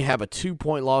 But then you have a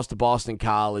 2-point loss to Boston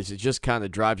College. It just kind of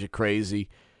drives you crazy.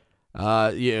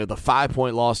 The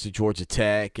 5-point loss to Georgia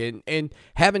Tech and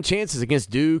having chances against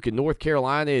Duke and North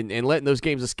Carolina and letting those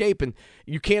games escape. And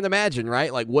you can't imagine,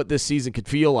 right, like what this season could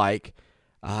feel like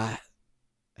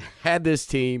had this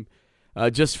team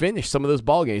just finished some of those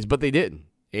ball games. But they didn't,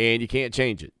 and you can't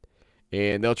change it.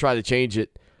 And they'll try to change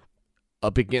it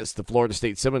up against the Florida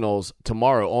State Seminoles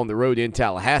tomorrow on the road in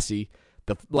Tallahassee,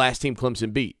 the last team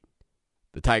Clemson beat.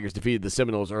 The Tigers defeated the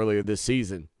Seminoles earlier this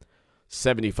season,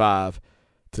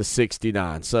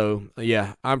 75-69. So,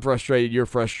 yeah, I'm frustrated. You're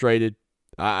frustrated.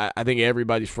 I think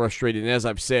everybody's frustrated. And as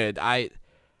I've said, I'm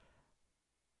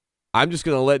just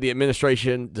going to let the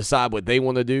administration decide what they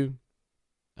want to do.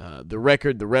 The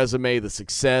record, the resume, the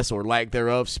success or lack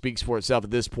thereof speaks for itself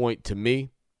at this point to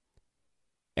me.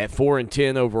 At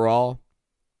 4-10 overall,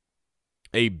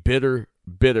 a bitter,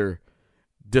 bitter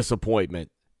disappointment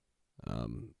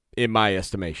in my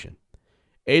estimation.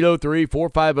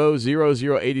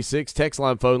 803-450-0086, text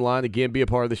line, phone line. Again, be a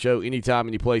part of the show anytime,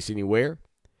 any place, anywhere.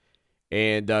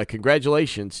 And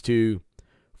congratulations to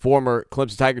former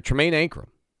Clemson Tiger Tremaine Ankrum,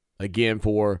 again,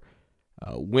 for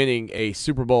winning a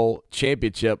Super Bowl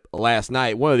championship last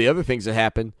night. One of the other things that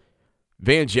happened,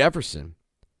 Van Jefferson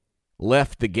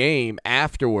left the game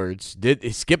afterwards,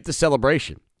 he skipped the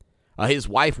celebration. His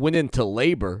wife went into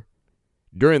labor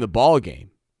during the ball game.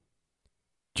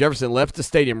 Jefferson left the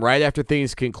stadium right after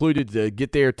things concluded to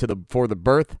get there for the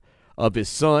birth of his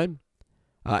son,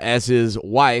 as his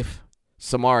wife,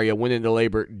 Samaria, went into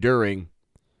labor during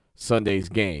Sunday's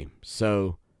game.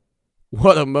 So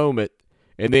what a moment.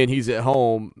 And then he's at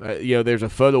home. There's a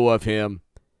photo of him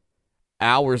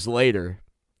hours later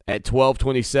at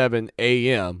 12:27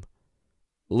 a.m.,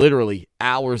 literally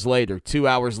hours later, 2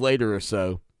 hours later or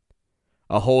so,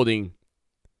 holding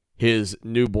his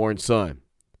newborn son.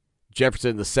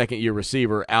 Jefferson, the second-year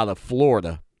receiver out of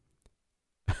Florida,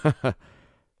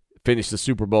 finished the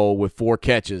Super Bowl with 4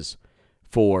 catches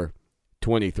for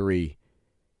 23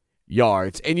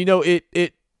 yards. And,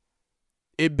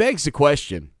 it begs the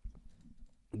question,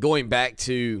 going back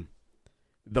to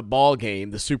the ball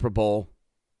game, the Super Bowl,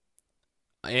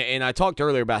 and I talked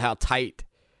earlier about how tight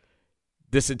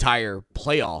this entire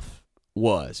playoff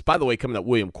was. By the way, coming up,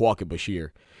 William Qualkenbush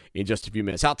here in just a few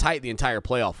minutes. How tight the entire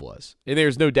playoff was. And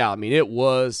there's no doubt. I mean,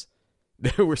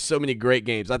 there were so many great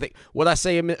games. I think, what I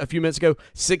say a few minutes ago,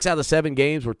 6 out of 7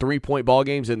 games were 3-point ball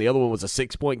games, and the other one was a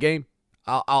 6-point game.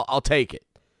 I'll take it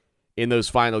in those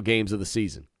final games of the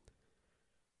season.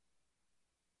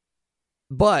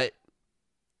 But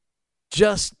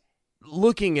just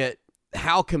looking at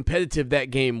how competitive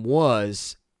that game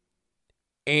was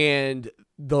and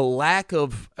the lack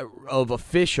of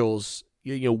officials,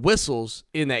 whistles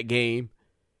in that game,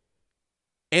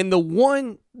 and the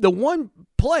one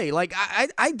play, like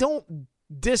I don't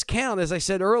discount, as I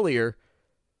said earlier,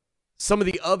 some of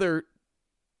the other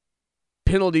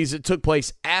penalties that took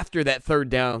place after that 3rd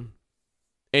down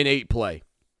and 8 play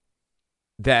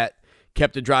that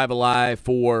kept the drive alive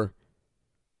for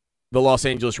the Los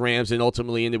Angeles Rams and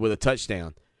ultimately ended with a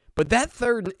touchdown. But that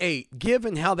 3rd and 8,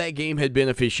 given how that game had been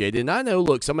officiated, and I know,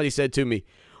 look, somebody said to me,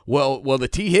 well, the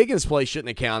T. Higgins play shouldn't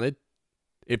have counted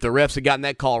if the refs had gotten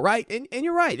that call right. And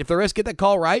you're right. If the refs get that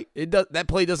call right, that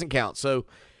play doesn't count. So,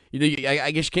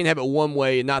 I guess you can't have it one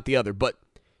way and not the other. But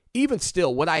even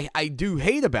still, what I do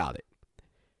hate about it,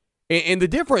 and the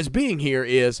difference being here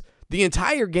is the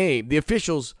entire game, the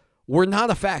officials were not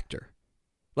a factor.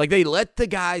 Like, they let the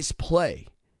guys play.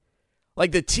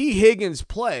 Like, the T. Higgins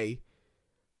play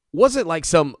wasn't like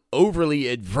some overly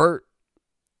advert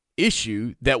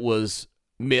issue that was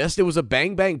missed. It was a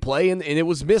bang-bang play, and it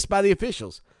was missed by the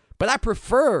officials. But I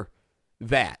prefer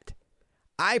that.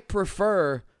 I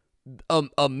prefer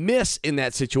a miss in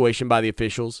that situation by the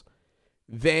officials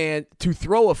than to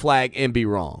throw a flag and be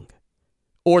wrong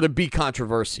or to be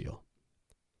controversial.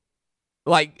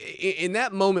 Like, in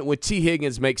that moment when T.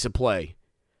 Higgins makes a play,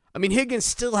 I mean, Higgins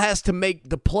still has to make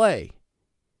the play.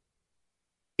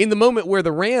 In the moment where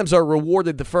the Rams are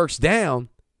rewarded the first down,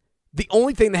 the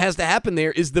only thing that has to happen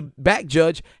there is the back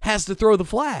judge has to throw the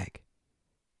flag.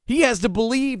 He has to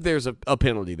believe there's a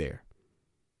penalty there.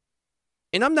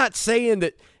 And I'm not saying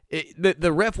that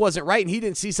the ref wasn't right and he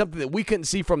didn't see something that we couldn't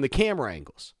see from the camera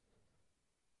angles.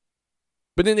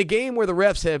 But in a game where the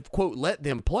refs have, quote, let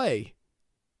them play,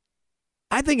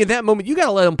 I think in that moment you got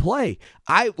to let them play.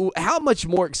 How much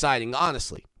more exciting,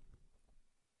 honestly,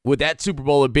 would that Super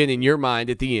Bowl have been in your mind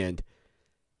at the end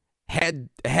had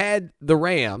the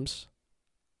Rams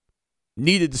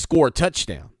needed to score a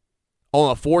touchdown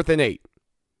on a 4th and 8?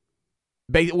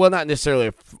 Well, not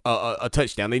necessarily a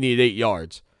touchdown. They needed 8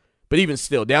 yards. But even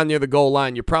still, down near the goal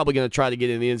line, you're probably going to try to get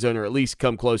in the end zone or at least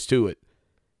come close to it.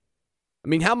 I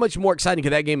mean, how much more exciting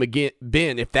could that game have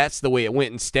been if that's the way it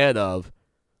went instead of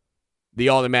the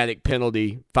automatic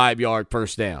penalty, 5-yard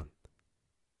first down?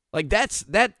 Like,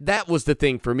 that was the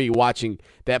thing for me watching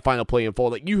that final play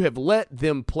unfold. Like, you have let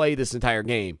them play this entire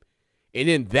game. And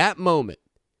in that moment,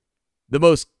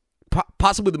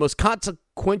 possibly the most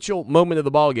consequential moment of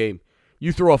the ball game,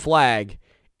 you throw a flag,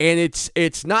 and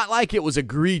it's not like it was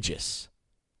egregious.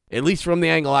 at least from the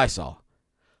angle I saw.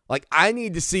 Like, I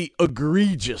need to see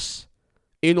egregious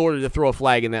in order to throw a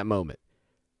flag in that moment.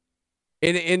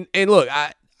 And look,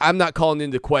 I'm not calling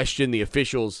into question the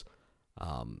officials,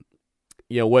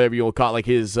 whatever you want to call it, like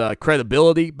his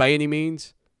credibility by any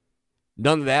means.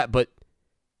 None of that, but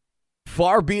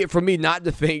far be it from me not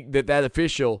to think that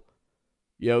official,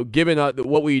 given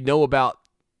what we know about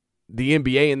the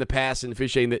NBA in the past and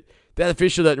officiating, that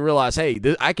official doesn't realize, hey,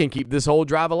 I can keep this whole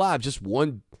drive alive. Just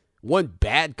one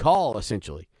bad call,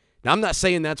 essentially. Now, I'm not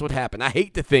saying that's what happened. I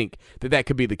hate to think that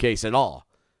could be the case at all.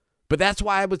 But that's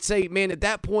why I would say, man, at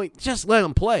that point, just let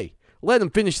them play. Let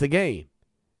them finish the game.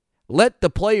 Let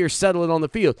the players settle it on the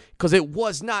field, because it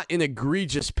was not an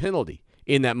egregious penalty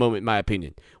in that moment, in my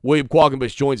opinion. William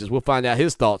Qualkenbush joins us. We'll find out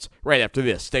his thoughts right after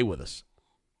this. Stay with us.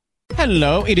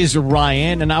 Hello, it is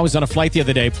Ryan, and I was on a flight the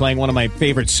other day playing one of my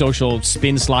favorite social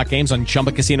spin slot games on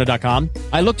ChumbaCasino.com.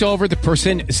 I looked over at the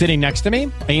person sitting next to me,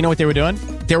 and you know what they were doing?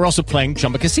 They were also playing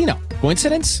Chumba Casino.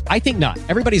 Coincidence? I think not.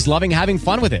 Everybody's loving having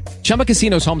fun with it. Chumba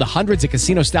Casino is home to hundreds of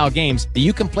casino-style games that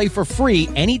you can play for free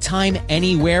anytime,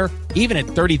 anywhere, even at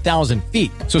 30,000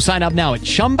 feet. So sign up now at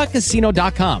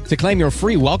ChumbaCasino.com to claim your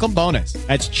free welcome bonus.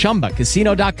 That's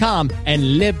ChumbaCasino.com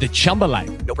and live the Chumba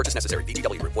life. No purchase necessary.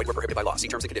 VGW. Void where prohibited by law. See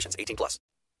terms and conditions. 18+.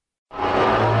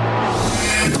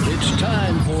 It's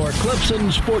time for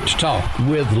Clemson Sports Talk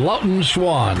with Lawton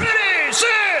Swan. Ready,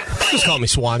 set! Just call me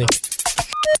Swanee.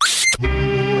 Tiger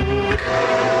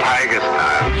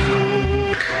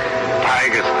style.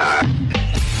 Tiger style.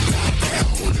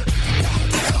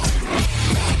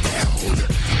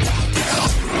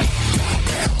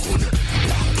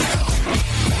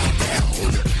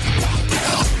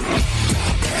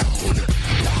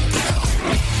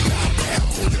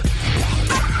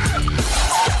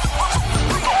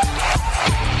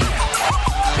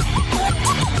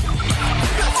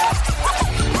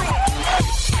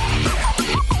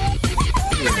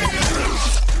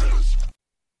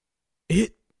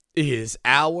 It is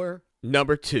hour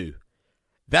number 2.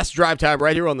 That's drive time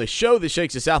right here on the show that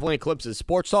shakes the Southland Clemson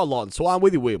Sports Talk. Lawton Swan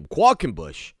with you, William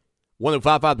Qualkenbush.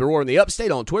 105.5 The Roar in the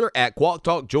Upstate on Twitter at Qualk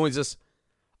Talk joins us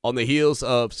on the heels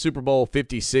of Super Bowl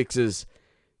 56's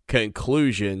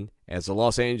conclusion as the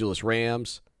Los Angeles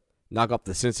Rams knock off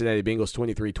the Cincinnati Bengals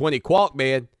 23-20. Qualk,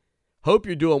 man, hope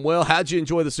you're doing well. How'd you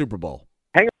enjoy the Super Bowl?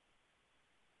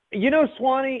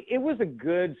 Swanee, it was a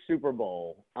good Super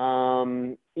Bowl.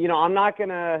 I'm not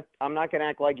gonna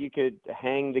act like you could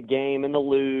hang the game in the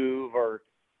Louvre or,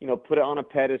 put it on a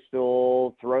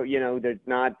pedestal, there's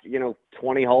not,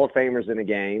 20 Hall of Famers in a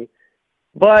game.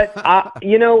 But, I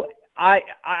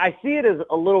see it as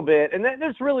a little bit, and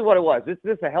that's really what it was. This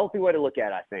is a healthy way to look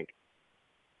at it, I think.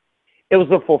 It was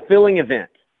a fulfilling event,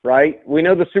 right? We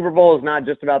know the Super Bowl is not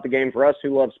just about the game for us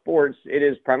who love sports. It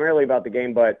is primarily about the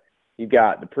game, but you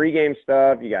got the pregame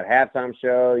stuff, you got halftime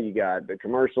show, you got the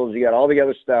commercials, you got all the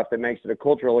other stuff that makes it a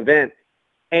cultural event.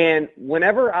 And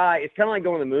whenever it's kind of like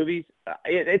going to the movies,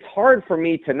 it's hard for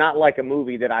me to not like a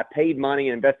movie that I paid money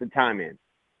and invested time in.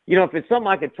 If it's something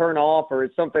I could turn off or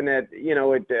it's something that,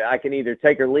 I can either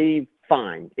take or leave,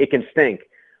 fine, it can stink.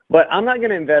 But I'm not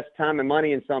going to invest time and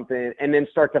money in something and then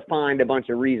start to find a bunch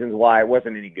of reasons why it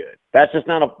wasn't any good. That's just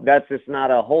not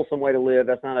a wholesome way to live.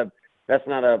 That's not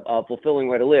a fulfilling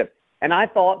way to live. And I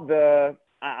thought the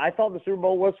Super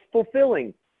Bowl was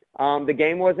fulfilling. The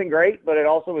game wasn't great, but it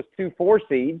also was 2 4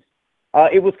 seeds.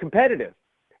 It was competitive.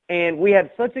 And we had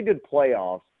such a good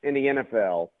playoffs in the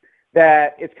NFL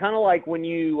that it's kind of like when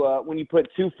you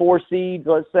put 2 4 seeds,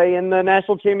 let's say, in the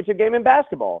national championship game in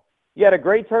basketball. You had a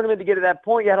great tournament to get to that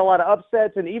point. You had a lot of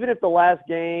upsets, and even if the last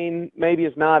game maybe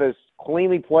is not as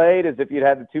cleanly played as if you'd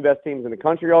had the 2 best teams in the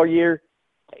country all year,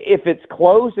 if it's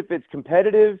close, if it's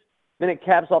competitive, then it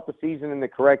caps off the season in the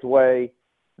correct way.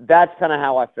 That's kind of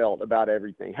how I felt about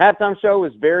everything. Halftime show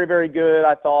was very, very good,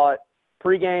 I thought.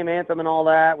 Pre-game anthem and all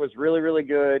that was really, really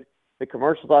good. The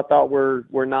commercials I thought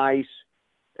were nice,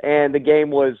 and the game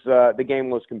was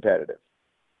competitive.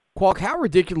 Qualk, how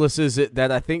ridiculous is it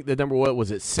that I think the number,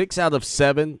 6 out of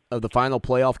 7 of the final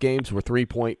playoff games were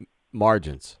 3-point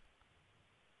margins?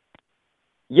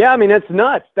 Yeah, I mean, it's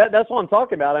nuts. That's what I'm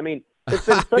talking about. I mean, it's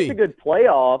been such a good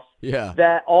playoffs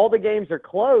that all the games are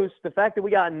close. The fact that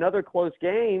we got another close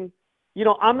game,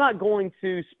 I'm not going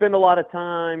to spend a lot of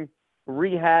time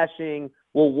rehashing,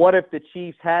 well, what if the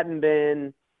Chiefs hadn't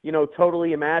been,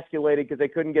 totally emasculated because they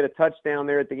couldn't get a touchdown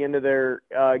there at the end of their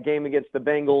game against the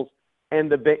Bengals and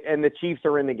the Chiefs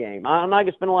are in the game. I'm not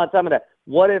going to spend a lot of time on that.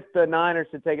 What if the Niners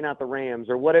had taken out the Rams,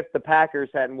 or what if the Packers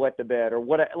hadn't wet the bed, or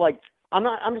what?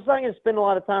 I'm just not going to spend a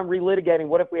lot of time relitigating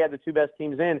what if we had the 2 best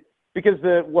teams in. Because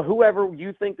whoever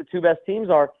you think the 2 best teams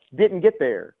are didn't get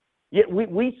there. Yeah,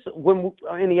 when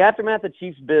in the aftermath of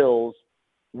Chiefs Bills,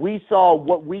 we saw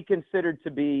what we considered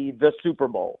to be the Super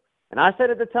Bowl. And I said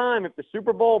at the time, if the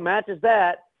Super Bowl matches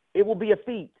that, it will be a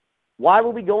feat. Why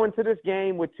would we go into this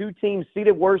game with two teams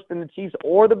seated worse than the Chiefs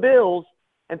or the Bills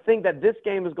and think that this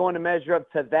game is going to measure up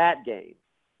to that game?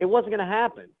 It wasn't going to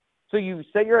happen. So you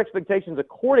set your expectations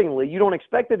accordingly. You don't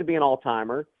expect it to be an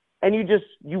all-timer, and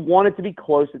you want it to be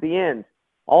close at the end.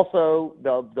 Also,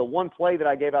 the one play that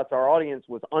I gave out to our audience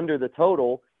was under the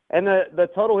total, and the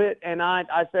total hit, and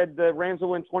I said the Rams will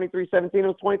win 23-17. It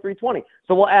was 23-20.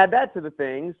 So we'll add that to the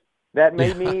things that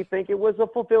made me think it was a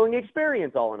fulfilling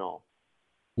experience all in all.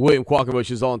 William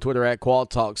Qualkenbush is on Twitter at Qual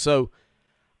Talk. So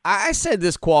I said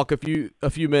this, Qualk, a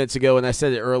few minutes ago, and I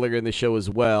said it earlier in the show as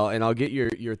well, and I'll get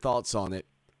your thoughts on it.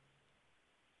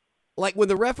 Like when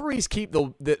the referees keep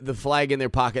the flag in their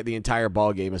pocket the entire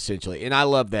ball game, essentially, and I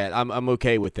love that. I'm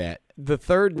okay with that. The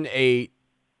 3rd and 8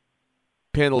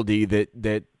 penalty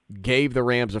that gave the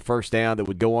Rams a first down that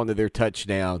would go on to their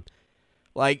touchdown.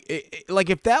 Like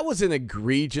if that was an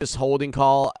egregious holding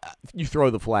call, you throw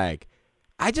the flag.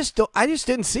 I just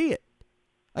didn't see it.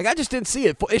 Like I just didn't see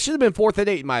it. It should have been 4th and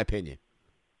 8 in my opinion.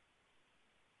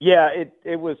 Yeah,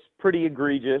 it was pretty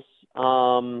egregious.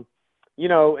 And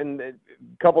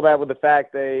couple that with the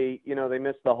fact they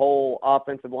missed the whole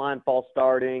offensive line false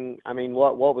starting. I mean,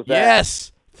 what was that?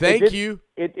 Yes, thank you.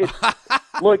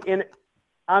 Look, in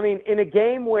a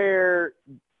game where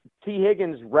T.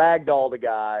 Higgins ragdolled a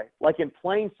guy, like in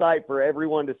plain sight for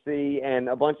everyone to see, and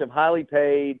a bunch of highly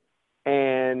paid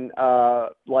and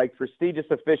like prestigious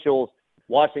officials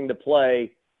watching the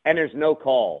play, and there's no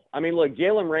call. I mean, look,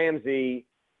 Jalen Ramsey's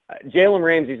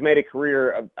made a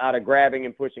career out of grabbing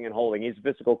and pushing and holding. He's a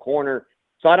physical corner,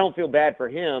 so I don't feel bad for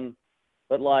him.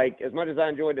 But, like, as much as I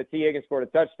enjoyed that T. Higgins scored a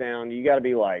touchdown, you got to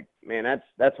be like, man,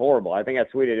 that's horrible. I think I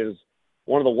tweeted it was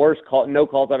one of the worst no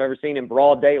calls I've ever seen in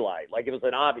broad daylight. Like, it was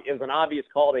an obvious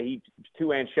call that he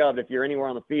two-hand shoved. If you're anywhere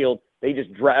on the field, they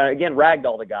just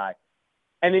ragdoll the guy.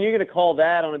 And then you're going to call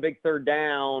that on a big 3rd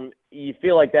down. You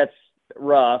feel like that's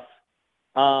rough.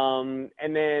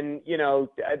 And then,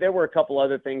 there were a couple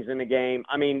other things in the game.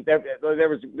 I mean, there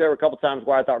were a couple times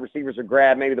where I thought receivers are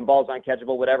grabbed, maybe the ball's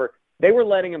uncatchable, whatever. They were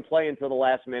letting him play until the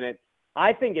last minute.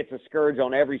 I think it's a scourge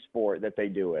on every sport that they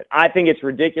do it. I think it's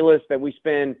ridiculous that we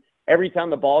spend every time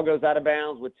the ball goes out of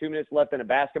bounds with 2 minutes left in a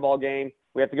basketball game,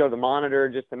 we have to go to the monitor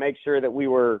just to make sure that we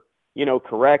were,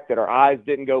 correct, that our eyes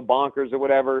didn't go bonkers or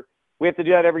whatever. We have to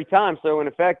do that every time. So, in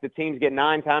effect, the teams get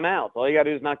 9 timeouts. All you got to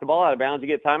do is knock the ball out of bounds. You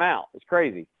get timeout. It's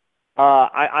crazy.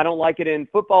 I don't like it in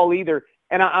football either.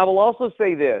 And I will also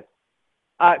say this.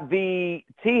 The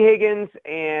T. Higgins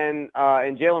and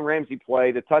Jalen Ramsey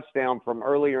play, the touchdown from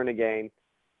earlier in the game,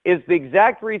 is the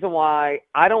exact reason why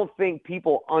I don't think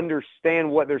people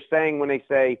understand what they're saying when they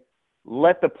say,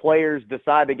 let the players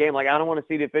decide the game. Like, I don't want to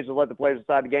see the officials let the players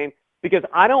decide the game. Because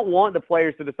I don't want the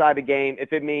players to decide the game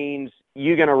if it means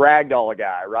you're going to ragdoll a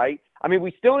guy, right? I mean,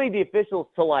 we still need the officials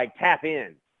to, like, tap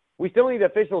in. We still need the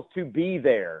officials to be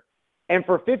there. And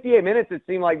for 58 minutes, it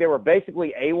seemed like they were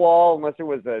basically AWOL unless there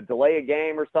was a delay of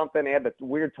game or something. They had the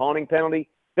weird taunting penalty.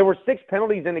 There were 6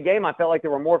 penalties in the game. I felt like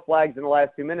there were more flags in the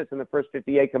last 2 minutes than the first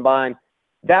 58 combined.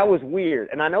 That was weird.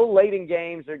 And I know late in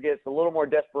games there gets a little more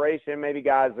desperation. Maybe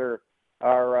guys are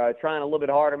trying a little bit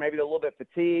harder. Maybe they're a little bit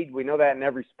fatigued. We know that in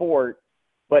every sport,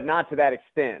 but not to that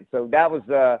extent. So that was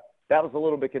a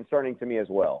little bit concerning to me as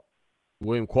well.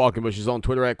 William Qualkenbush is on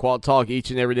Twitter at Qual Talk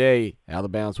each and every day. Out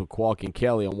of bounds with Qualk and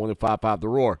Kelly on 105.5 The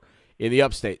Roar in the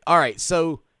Upstate. All right,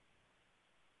 so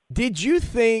did you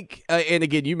think? And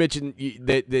again, you mentioned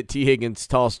that T. Higgins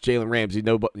tossed Jalen Ramsey.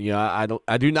 No,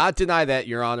 I do not deny that,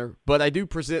 Your Honor. But I do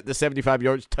present the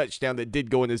 75-yard touchdown that did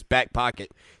go in his back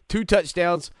pocket. 2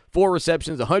 touchdowns, 4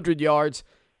 receptions, 100 yards.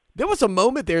 There was a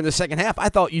moment there in the second half. I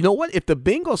thought, you know what? If the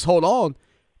Bengals hold on,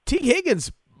 T.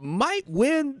 Higgins might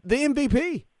win the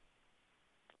MVP.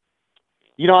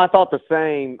 I thought the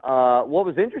same. What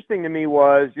was interesting to me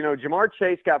was, Jamar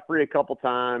Chase got free a couple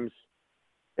times.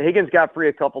 Higgins got free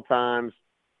a couple times.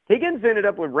 Higgins ended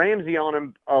up with Ramsey on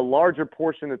him a larger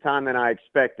portion of the time than I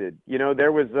expected.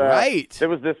 There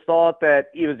was this thought that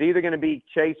it was either going to be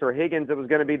Chase or Higgins that was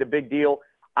going to be the big deal.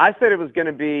 I said it was going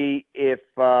to be if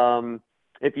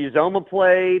Uzomah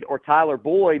played or Tyler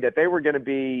Boyd, that they were going to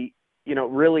be,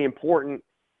 really important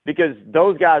because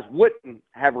those guys wouldn't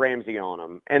have Ramsey on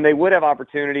them and they would have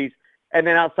opportunities. And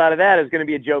then outside of that, it's going to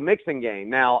be a Joe Mixon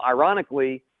game. Now,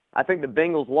 ironically, I think the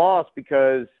Bengals lost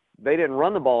because they didn't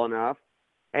run the ball enough,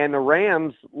 and the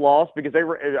Rams lost because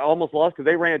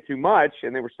they ran too much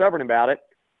and they were stubborn about it.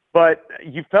 But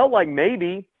you felt like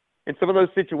maybe in some of those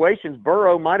situations,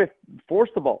 Burrow might have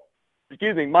forced the ball.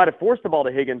 might have forced the ball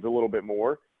to Higgins a little bit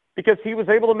more because he was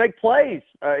able to make plays.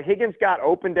 Higgins got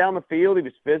open down the field. He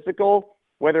was physical,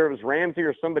 whether it was Ramsey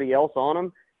or somebody else on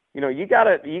him. You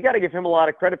gotta give him a lot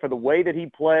of credit for the way that he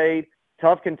played.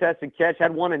 Tough contested catch,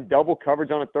 had one in double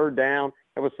coverage on a third down.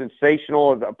 It was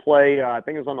sensational. A play, I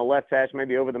think it was on the left hash,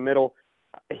 maybe over the middle.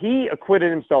 He acquitted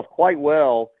himself quite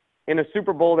well in a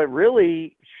Super Bowl that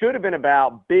really should have been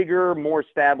about bigger, more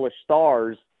established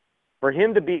stars. For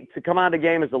him to come out of the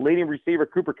game as the leading receiver,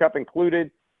 Cooper Kupp included,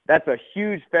 that's a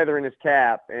huge feather in his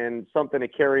cap and something to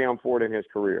carry on forward in his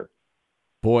career.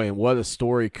 Boy, and what a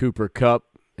story, Cooper Kupp.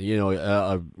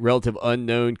 A relative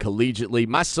unknown collegiately.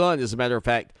 My son, as a matter of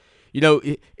fact,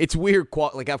 it's weird.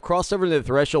 Like, I've crossed over the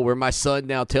threshold where my son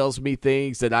now tells me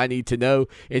things that I need to know,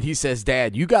 and he says,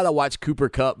 "Dad, you got to watch Cooper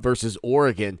Kupp versus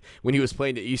Oregon when he was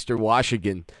playing at Eastern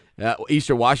Washington."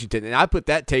 And I put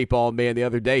that tape on, man, the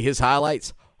other day. His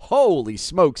highlights, holy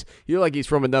smokes! You look like he's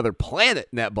from another planet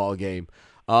in that ball game.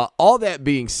 All that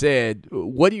being said,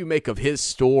 what do you make of his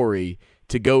story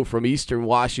to go from Eastern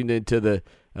Washington to the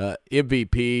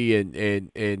MVP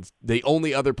and the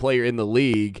only other player in the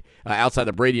league outside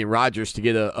of Brady and Rodgers to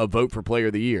get a vote for Player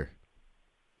of the Year?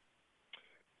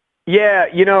 Yeah,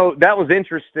 that was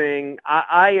interesting.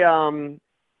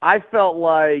 I felt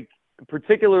like,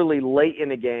 particularly late in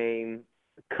the game,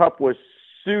 Kupp was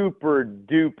super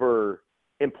duper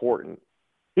important.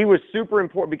 He was super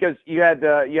important because you had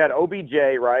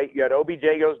OBJ, right? You had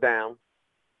OBJ goes down.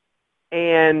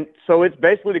 And so it's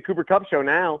basically the Cooper Kupp show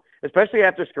now, especially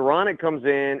after Skoranek comes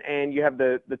in and you have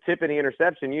the tip and the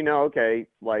interception. Okay,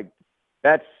 like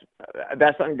that's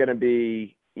not going to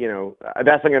be that's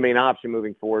not going to be an option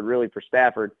moving forward really for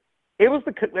Stafford. It was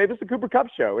the Cooper Kupp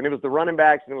show, and it was the running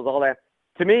backs and it was all that.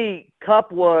 To me,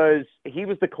 Kupp was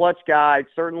the clutch guy.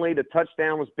 Certainly, the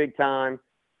touchdown was big time.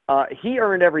 He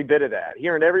earned every bit of that. He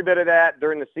earned every bit of that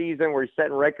during the season where he's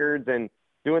setting records and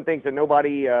doing things that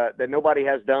nobody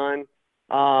has done.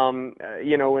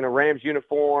 In a Rams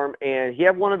uniform. And he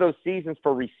had one of those seasons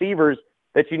for receivers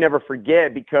that you never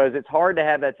forget because it's hard to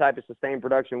have that type of sustained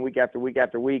production week after week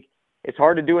after week. It's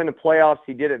hard to do in the playoffs.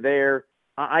 He did it there.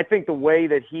 I think the way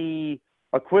that he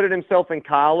acquitted himself in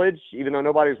college, even though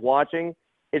nobody was watching,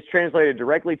 it's translated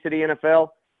directly to the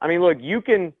NFL. I mean, look, do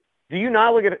you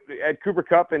not look at Cooper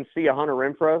Kupp and see a Hunter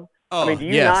Renfrow? Oh, do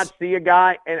you not see a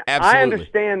guy? And absolutely. I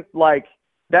understand,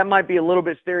 that might be a little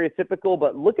bit stereotypical,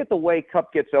 but look at the way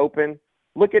Kupp gets open.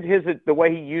 Look at the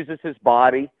way he uses his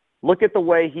body. Look at the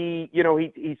way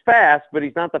he's fast, but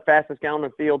he's not the fastest guy on the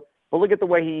field. But look at the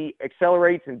way he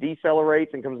accelerates and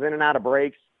decelerates and comes in and out of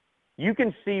breaks. You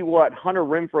can see what Hunter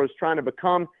Renfrow is trying to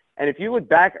become. And if you look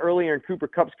back earlier in Cooper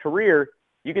Kupp's career,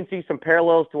 you can see some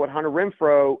parallels to what Hunter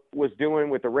Renfrow was doing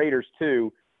with the Raiders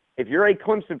too. If you're a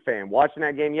Clemson fan watching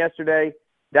that game yesterday,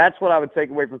 that's what I would take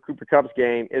away from Cooper Kupp's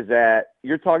game is that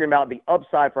you're talking about the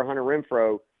upside for Hunter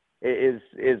Renfrow is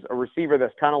a receiver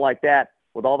that's kind of like that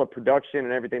with all the production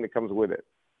and everything that comes with it.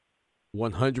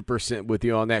 100% with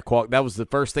you on that, Qualk. That was the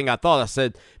first thing I thought. I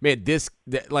said, man,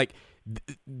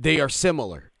 they are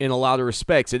similar in a lot of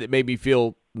respects, and it made me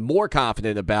feel more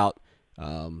confident about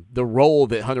the role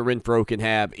that Hunter Renfrow can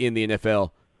have in the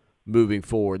NFL moving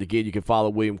forward. Again, you can follow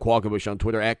William Qualkenbush on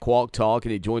Twitter at Qualk Talk,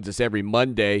 and he joins us every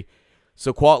Monday.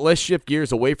 So, Qualt, let's shift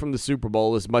gears away from the Super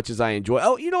Bowl as much as I enjoy.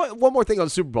 Oh, you know what? One more thing on the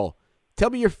Super Bowl. Tell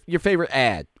me your favorite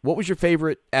ad. What was your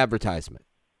favorite advertisement?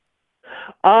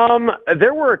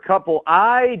 There were a couple.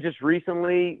 I just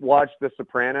recently watched The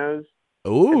Sopranos.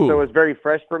 Ooh. So it's very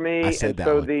fresh for me. I said and that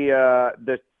so one.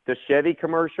 The Chevy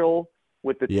commercial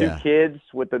with the Yeah. two kids,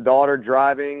 with the daughter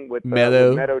driving, with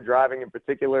Meadow driving in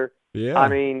particular. Yeah. I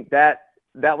mean, that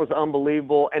was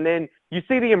unbelievable. And then you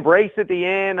see the embrace at the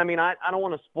end. I mean, I don't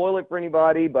want to spoil it for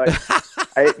anybody, but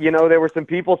there were some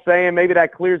people saying maybe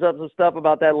that clears up some stuff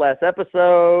about that last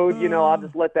episode. I'll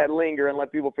just let that linger and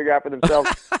let people figure out for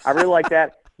themselves. I really like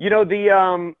that.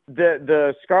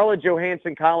 The Scarlett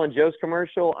Johansson Colin Jost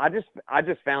commercial, I just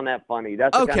found that funny.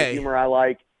 That's the kind of humor I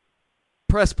like.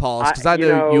 Press pause, because I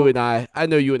know you and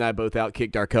I both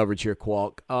outkicked our coverage here,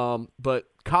 Qualk. But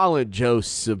Colin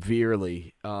Jost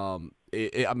severely. I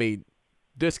mean,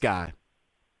 this guy.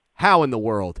 How in the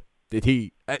world did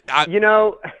he?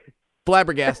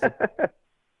 Flabbergasted.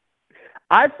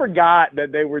 I forgot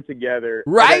that they were together.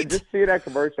 Right. Just seeing that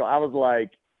commercial, I was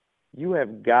like, "You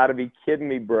have got to be kidding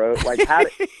me, bro! Like, how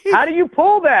do you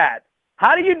pull that?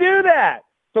 How do you do that?"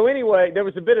 So anyway, there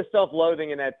was a bit of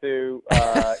self-loathing in that too,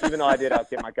 even though I did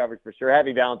outkick my coverage for sure.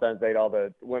 Happy Valentine's Day to all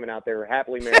the women out there who are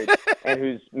happily married and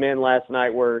whose men last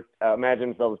night were imagine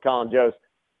themselves as Colin Jost.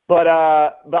 But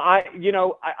I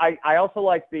also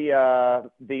liked the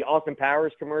Austin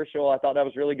Powers commercial. I thought that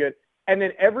was really good. And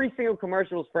then every single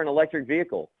commercial is for an electric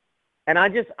vehicle. And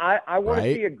I want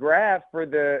to see a graph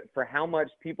for how much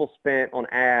people spent on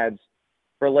ads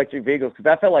for electric vehicles, because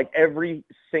I felt like every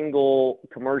single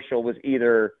commercial was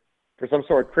either for some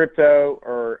sort of crypto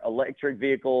or electric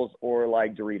vehicles or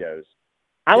like Doritos.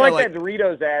 I like that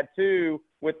Doritos ad too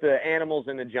with the animals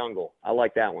in the jungle. I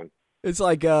like that one. It's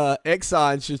like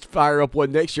Exxon should fire up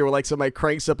one next year where like somebody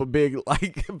cranks up a big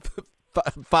like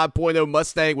 5.0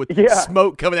 Mustang with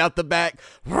smoke coming out the back.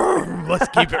 Let's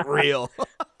keep it real.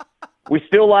 We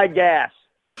still like gas.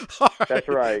 That's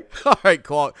right. All right,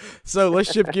 Clark. So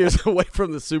let's shift gears away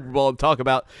from the Super Bowl and talk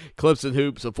about Clemson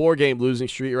hoops. A 4-game losing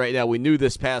streak right now. We knew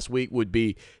this past week would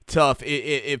be tough.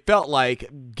 It felt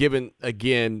like, given,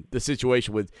 again, the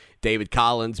situation with David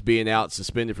Collins being out,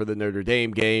 suspended for the Notre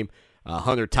Dame game,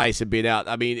 Hunter Tyson being out.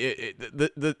 I mean,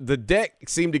 the deck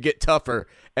seemed to get tougher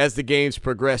as the games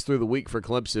progressed through the week for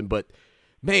Clemson. But,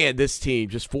 man, this team,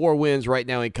 just 4 wins right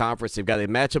now in conference. They've got a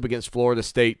matchup against Florida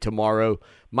State tomorrow.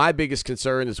 My biggest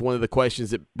concern is one of the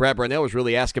questions that Brad Brownell was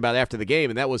really asking about after the game,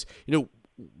 and that was,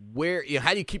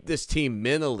 how do you keep this team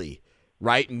mentally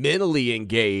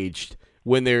engaged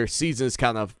when their season's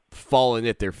kind of falling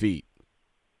at their feet?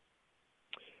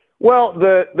 Well,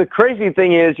 the crazy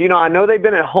thing is, I know they've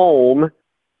been at home,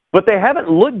 but they haven't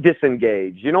looked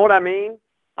disengaged. You know what I mean?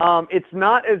 It's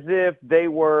not as if they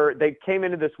came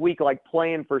into this week like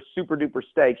playing for super duper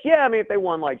stakes. Yeah, I mean, if they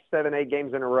won like 7-8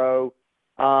 games in a row,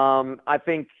 I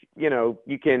think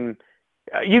you can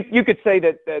you could say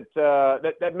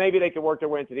that maybe they could work their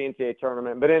way into the NCAA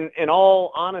tournament. But in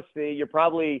all honesty, you're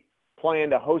probably planning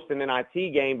to host an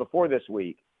NIT game before this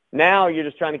week. Now you're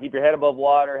just trying to keep your head above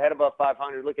water, head above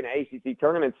 500, looking at ACC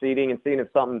tournament seeding and seeing if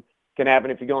something can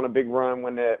happen if you go on a big run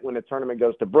when the tournament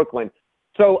goes to Brooklyn.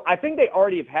 So I think they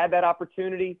already have had that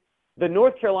opportunity. The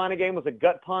North Carolina game was a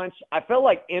gut punch. I felt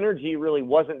like energy really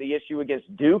wasn't the issue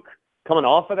against Duke coming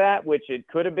off of that, which it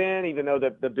could have been, even though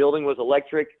the building was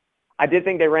electric. I did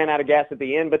think they ran out of gas at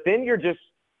the end, but then you're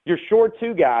short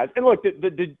 2 guys. And look,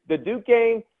 the Duke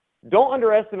game, don't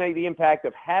underestimate the impact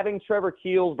of having Trevor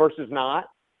Keels versus not,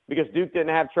 because Duke didn't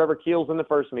have Trevor Keels in the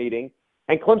first meeting,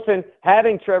 and Clemson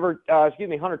having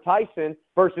Hunter Tyson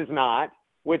versus not,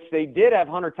 which they did have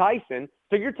Hunter Tyson.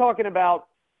 So you're talking about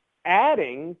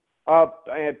adding a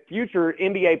future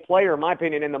NBA player, in my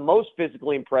opinion, and the most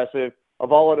physically impressive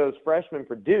of all of those freshmen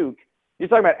for Duke. You're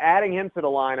talking about adding him to the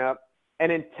lineup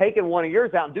and then taking one of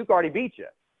yours out, and Duke already beat you.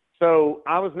 So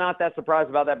I was not that surprised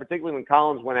about that, particularly when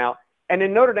Collins went out. And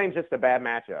then Notre Dame's just a bad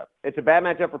matchup. It's a bad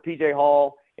matchup for P.J.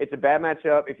 Hall. It's a bad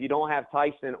matchup if you don't have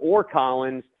Tyson or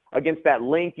Collins against that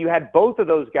length. You had both of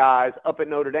those guys up at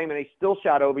Notre Dame, and they still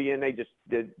shot over you, and they just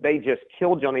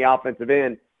killed you on the offensive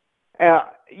end. I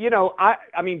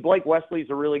mean, Blake Wesley's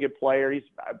a really good player. He's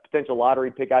a potential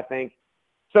lottery pick, I think.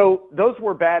 So those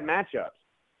were bad matchups.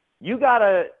 You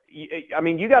gotta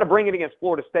bring it against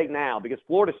Florida State now, because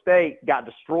Florida State got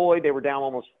destroyed. They were down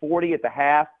almost 40 at the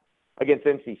half against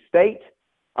NC State,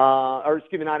 not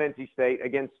NC State,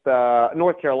 against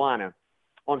North Carolina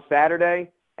on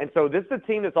Saturday. And so this is a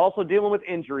team that's also dealing with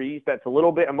injuries, that's a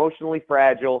little bit emotionally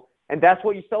fragile, and that's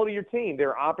what you sell to your team.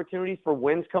 There are opportunities for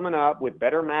wins coming up with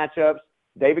better matchups.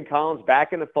 David Collins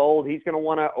back in the fold. He's going to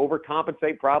want to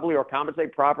overcompensate probably, or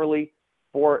compensate properly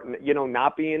for,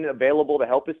 not being available to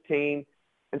help his team.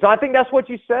 And so I think that's what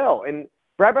you sell. And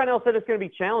Brad Brownell said it's going to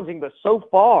be challenging, but so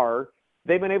far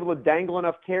they've been able to dangle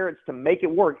enough carrots to make it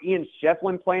work. Ian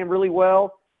Shefflin playing really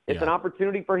well. It's an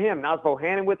opportunity for him. Naz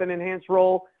Bohannon with an enhanced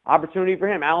role, opportunity for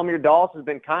him. Alamir Doss has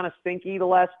been kind of stinky the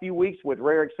last few weeks with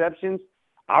rare exceptions.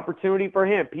 Opportunity for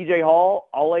him. P.J. Hall,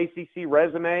 all ACC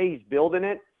resume, he's building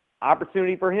it.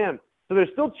 Opportunity for him. So there's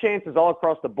still chances all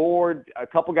across the board. A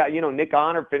couple guys, Nick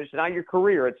Honor finishing out your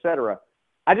career, et cetera.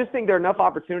 I just think there are enough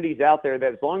opportunities out there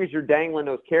that as long as you're dangling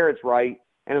those carrots right,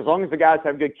 and as long as the guys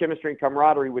have good chemistry and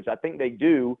camaraderie, which I think they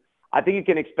do, I think you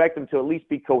can expect them to at least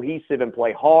be cohesive and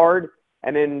play hard.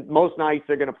 And then most nights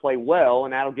they're going to play well,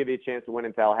 and that'll give you a chance to win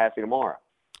in Tallahassee tomorrow.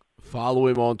 Follow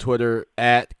him on Twitter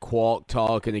at Qualk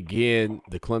Talk. And again,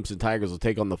 the Clemson Tigers will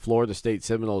take on the Florida State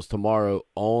Seminoles tomorrow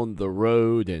on the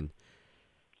road. And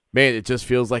man, it just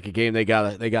feels like a game they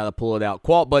gotta pull it out.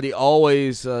 Qualt, buddy,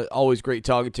 always great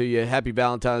talking to you. Happy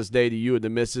Valentine's Day to you and the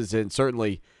missus, and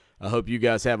certainly I hope you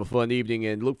guys have a fun evening.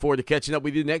 And look forward to catching up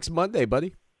with you next Monday,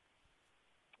 buddy.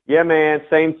 Yeah, man.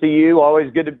 Same to you.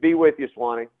 Always good to be with you,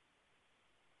 Swanee.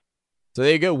 So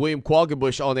there you go, William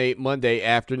Qualkenbush on a Monday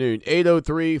afternoon.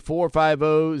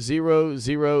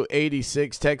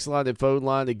 803-450-0086. Text line and phone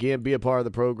line. Again, be a part of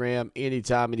the program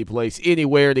anytime, any place,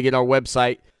 anywhere to get our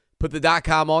website. Put the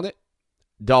 .com on it.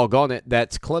 Doggone it,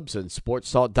 that's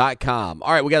ClemsonSportsTalk.com.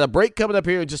 All right, we got a break coming up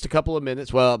here in just a couple of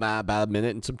minutes. Well, about a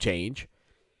minute and some change.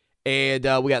 And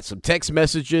we got some text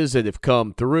messages that have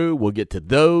come through. We'll get to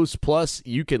those. Plus,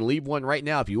 you can leave one right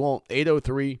now if you want.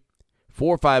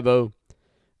 803-450-0086.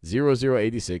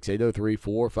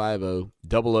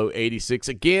 803-450-0086.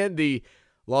 Again, the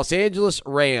Los Angeles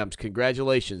Rams.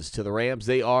 Congratulations to the Rams.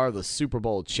 They are the Super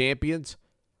Bowl champions.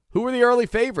 Who are the early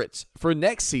favorites for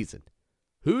next season?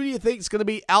 Who do you think is going to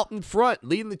be out in front,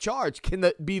 leading the charge? Can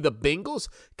that be the Bengals?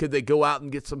 Could they go out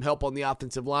and get some help on the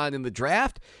offensive line in the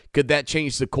draft? Could that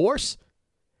change the course?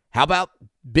 How about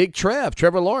Big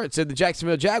Trevor Lawrence and the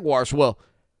Jacksonville Jaguars? Well,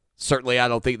 certainly I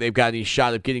don't think they've got any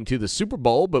shot of getting to the Super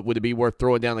Bowl, but would it be worth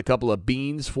throwing down a couple of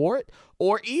beans for it?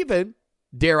 Or even,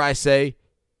 dare I say,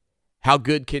 how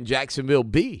good can Jacksonville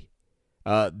be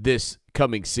this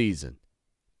coming season?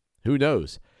 Who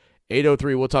knows?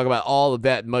 803, we'll talk about all of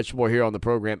that and much more here on the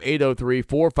program.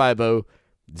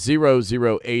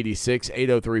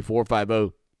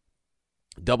 803-450-0086.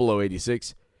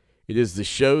 803-450-0086. It is the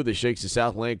show that shakes the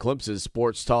Southland. Clemson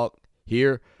Sports Talk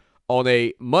here on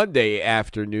a Monday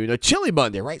afternoon. A chilly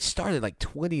Monday, right? Started like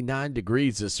 29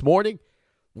 degrees this morning.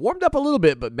 Warmed up a little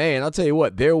bit, but man, I'll tell you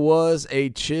what, there was a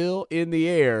chill in the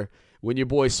air when your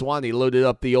boy Swanee loaded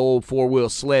up the old four-wheel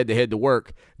sled to head to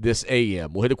work this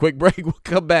a.m. We'll hit a quick break. We'll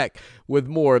come back with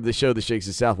more of the show that shakes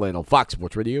the Southland on Fox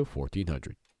Sports Radio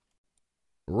 1400.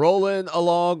 Rolling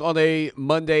along on a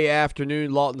Monday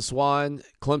afternoon, Lawton Swan,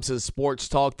 Clemson Sports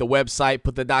Talk, the website,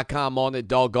 put the .com on it,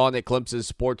 doggone it,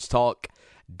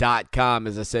 ClemsonSportsTalk.com.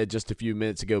 As I said just a few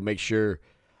minutes ago, make sure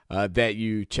that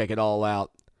you check it all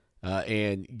out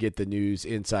and get the news,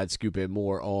 inside scoop, and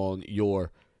more on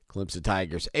your Clemson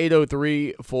Tigers.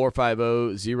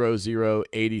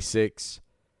 803-450-0086.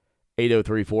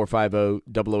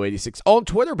 803-450-0086. On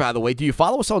Twitter, by the way, do you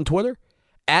follow us on Twitter?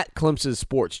 At Clemson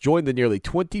Sports. Join the nearly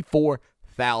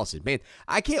 24,000. Man,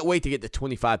 I can't wait to get to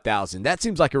 25,000. That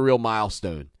seems like a real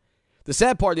milestone. The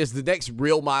sad part is the next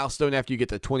real milestone after you get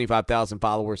to 25,000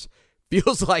 followers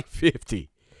feels like 50.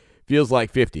 Feels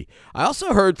like 50. I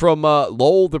also heard from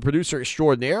Lowell, the producer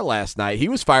extraordinaire, last night. He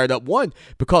was fired up, one,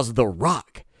 because The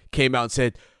Rock came out and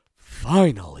said,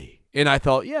 finally. And I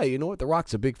thought, yeah, you know what? The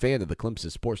Rock's a big fan of the Clemson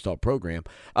Sports Talk program.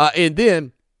 And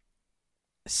then,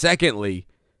 secondly,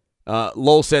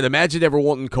 Lowell said, imagine ever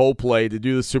wanting Coldplay to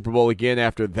do the Super Bowl again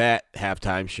after that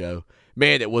halftime show.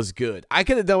 Man, it was good. I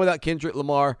could have done without Kendrick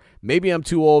Lamar. Maybe I'm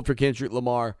too old for Kendrick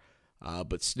Lamar.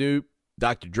 But Snoop,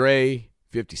 Dr. Dre,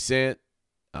 50 Cent,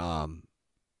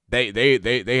 they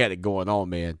had it going on,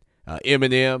 man.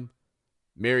 Eminem,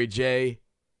 Mary J.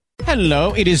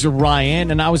 Hello, it is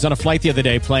Ryan, and I was on a flight the other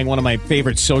day playing one of my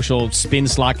favorite social spin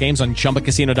slot games on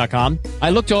ChumbaCasino.com. I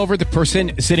looked over at the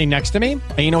person sitting next to me,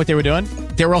 and you know what they were doing?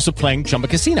 They were also playing Chumba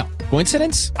Casino.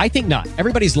 Coincidence? I think not.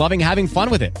 Everybody's loving having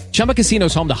fun with it. Chumba Casino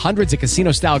is home to hundreds of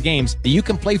casino-style games that you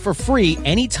can play for free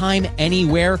anytime,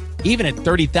 anywhere, even at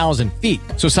 30,000 feet.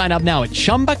 So sign up now at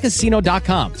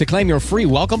ChumbaCasino.com to claim your free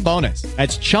welcome bonus.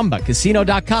 That's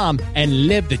ChumbaCasino.com and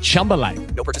live the Chumba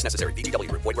life. No purchase necessary. VGW.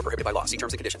 Void where prohibited by law. See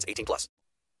terms and conditions. 18+.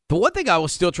 The one thing I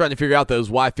was still trying to figure out, though, is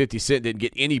why 50 Cent didn't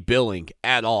get any billing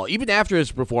at all, even after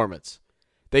his performance.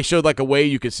 They showed like a way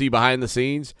you could see behind the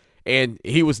scenes, and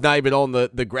he was not even on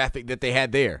the graphic that they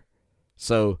had there.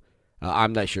 So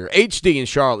I'm not sure. HD in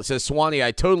Charlotte says, Swanee,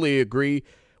 I totally agree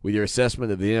with your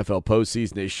assessment of the NFL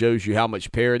postseason. It shows you how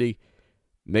much parity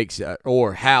makes,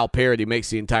 or how parity makes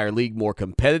the entire league more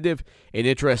competitive and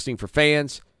interesting for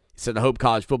fans. He said, I hope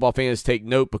college football fans take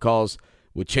note because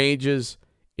with changes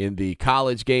in the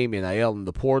college game, NIL, and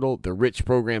the portal, the rich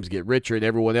programs get richer and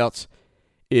everyone else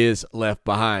is left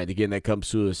behind. Again, that comes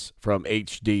to us from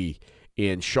HD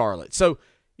in Charlotte. So,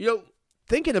 you know,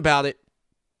 thinking about it,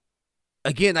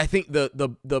 again, I think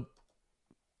the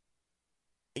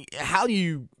how do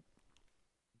you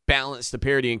balance the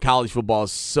parity in college football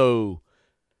is so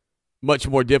much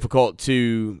more difficult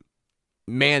to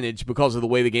manage because of the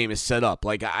way the game is set up.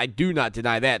 Like, I do not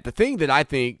deny that. The thing that I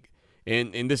think,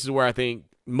 and this is where I think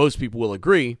most people will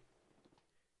agree,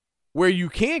 where you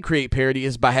can create parity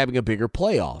is by having a bigger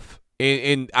playoff.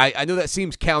 And I know that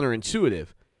seems counterintuitive,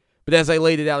 but as I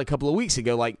laid it out a couple of weeks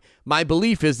ago, like, my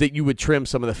belief is that you would trim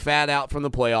some of the fat out from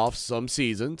the playoffs some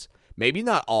seasons, maybe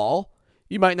not all.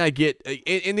 You might not get,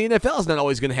 and the NFL is not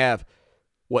always going to have,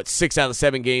 6 out of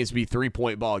 7 games be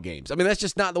 3-point ball games. I mean, that's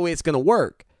just not the way it's going to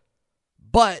work.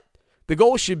 But the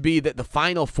goal should be that the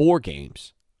final 4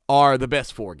 games are the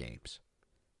best 4 games.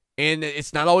 And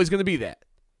it's not always going to be that.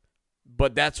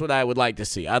 But that's what I would like to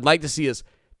see. I'd like to see us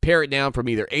pare it down from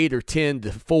either 8 or 10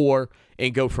 to 4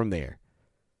 and go from there.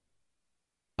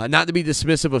 Not to be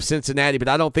dismissive of Cincinnati, but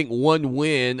I don't think one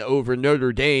win over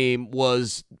Notre Dame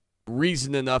was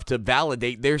reason enough to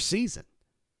validate their season.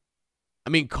 I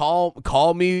mean,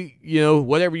 call me,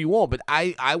 whatever you want, but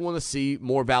I want to see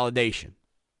more validation.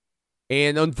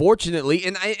 And unfortunately,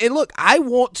 and look, I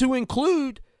want to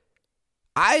include,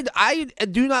 I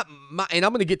do not, and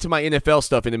I'm going to get to my NFL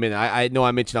stuff in a minute. I know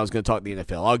I mentioned I was going to talk the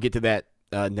NFL. I'll get to that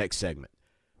next segment.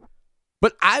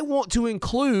 But I want to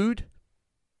include,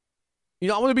 I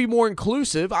want to be more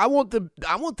inclusive. I want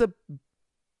the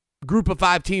group of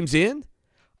 5 teams in.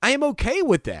 I am okay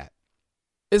with that.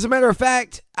 As a matter of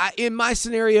fact, in my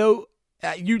scenario,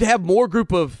 you'd have more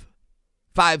group of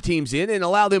 5 teams in and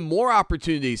allow them more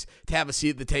opportunities to have a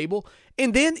seat at the table.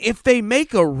 And then if they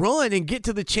make a run and get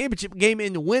to the championship game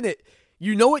and win it,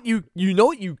 you know what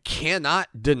you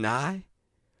cannot deny?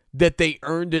 That they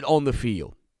earned it on the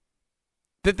field.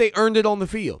 That they earned it on the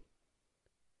field.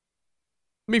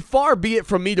 I mean, far be it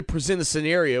from me to present a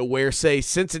scenario where, say,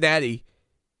 Cincinnati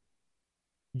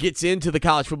gets into the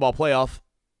college football playoff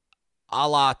a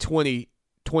la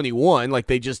 2021, like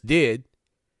they just did,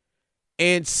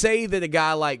 and say that a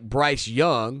guy like Bryce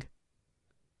Young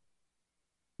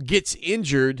gets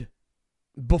injured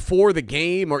before the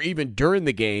game or even during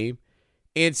the game,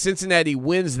 and Cincinnati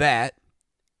wins that,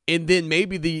 and then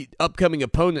maybe the upcoming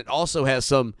opponent also has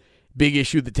some big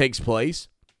issue that takes place,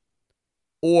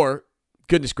 or,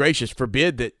 goodness gracious,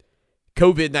 forbid that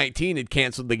COVID-19 had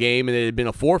canceled the game and it had been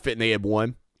a forfeit and they had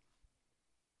won.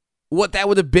 What that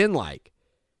would have been like.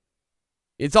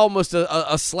 It's almost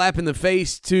a slap in the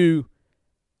face to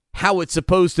how it's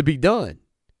supposed to be done.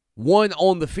 One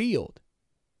on the field.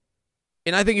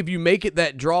 And I think if you make it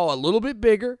that draw a little bit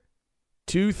bigger,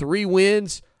 2-3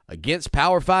 wins against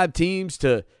Power 5 teams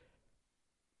to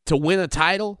win a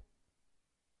title,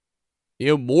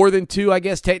 more than 2, I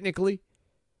guess, technically.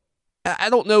 I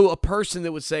don't know a person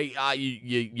that would say,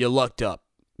 you lucked up.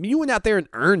 I mean, you went out there and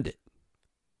earned it.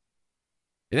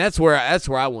 And that's where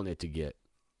I want it to get.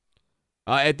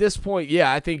 At this point,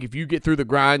 yeah, I think if you get through the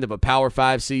grind of a Power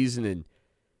 5 season and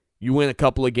you win a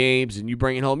couple of games and you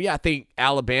bring it home, yeah, I think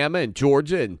Alabama and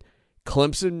Georgia and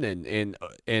Clemson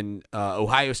and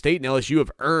Ohio State and LSU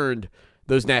have earned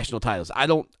those national titles. I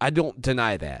don't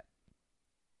deny that.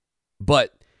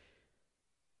 But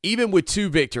even with 2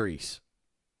 victories,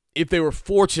 if they were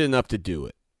fortunate enough to do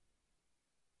it,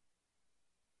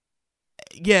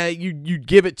 yeah, you'd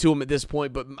give it to them at this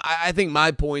point, but I think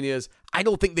my point is I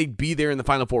don't think they'd be there in the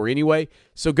Final Four anyway,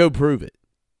 so go prove it.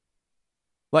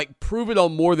 Like, prove it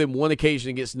on more than one occasion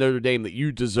against Notre Dame that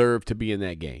you deserve to be in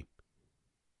that game.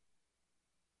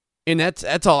 And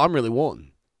that's all I'm really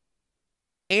wanting.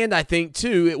 And I think,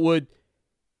 too, it would,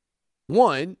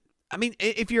 one, I mean,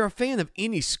 if you're a fan of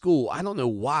any school, I don't know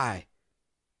why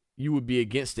you would be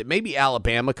against it. Maybe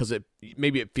Alabama, because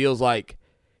maybe it feels like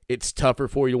it's tougher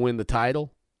for you to win the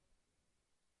title.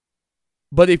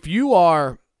 But if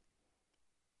you're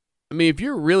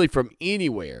really from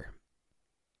anywhere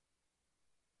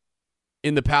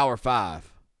in the Power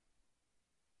 5,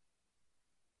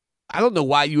 I don't know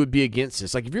why you would be against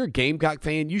this. Like, if you're a Gamecock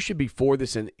fan, you should be for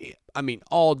this,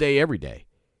 all day, every day.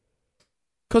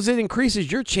 Because it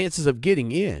increases your chances of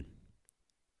getting in.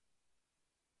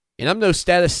 And I'm no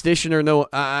statistician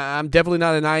I'm definitely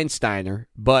not an Einsteiner,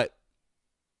 but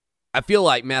I feel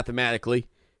like mathematically,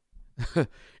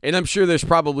 and I'm sure there's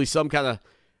probably some kind of,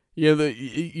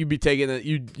 you'd be taking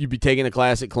a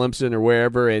class at Clemson or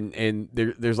wherever, and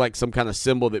there's like some kind of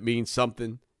symbol that means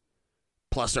something,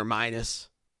 plus or minus.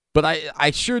 But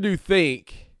I sure do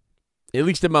think, at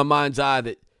least in my mind's eye,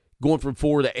 that going from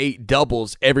 4 to 8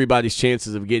 doubles everybody's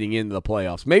chances of getting into the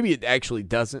playoffs. Maybe it actually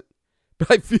doesn't, but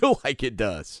I feel like it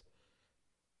does.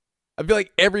 I feel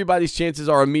like everybody's chances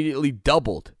are immediately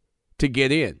doubled to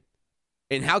get in.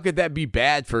 And how could that be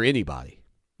bad for anybody?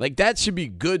 Like, that should be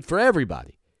good for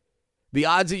everybody. The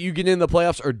odds that you get in the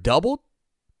playoffs are doubled.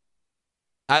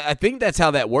 I think that's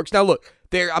how that works. Now, look,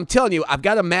 I'm telling you, I've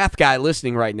got a math guy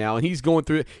listening right now, and he's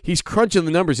he's crunching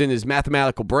the numbers in his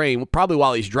mathematical brain, probably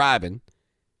while he's driving.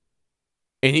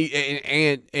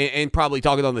 And and probably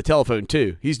talking on the telephone,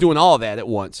 too. He's doing all of that at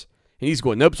once. And he's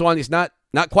going, nope, Swan, it's not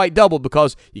quite doubled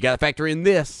because you got to factor in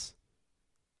this.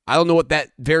 I don't know what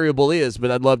that variable is,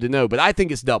 but I'd love to know. But I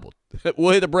think it's doubled.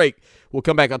 We'll hit a break. We'll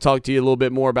come back. I'll talk to you a little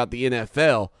bit more about the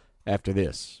NFL after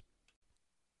this.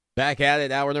 Back at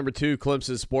it, hour number 2,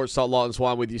 Clemson Sports Talk, Lawton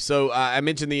Swan with you. So I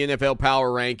mentioned the NFL power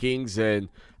rankings and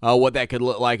what that could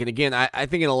look like. And again, I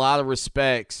think in a lot of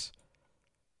respects,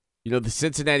 the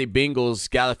Cincinnati Bengals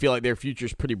got to feel like their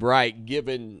future's pretty bright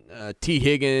given T.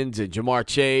 Higgins and Jamar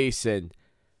Chase and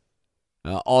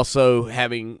also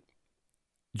having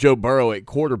Joe Burrow at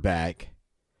quarterback.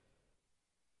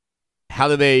 how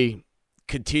do they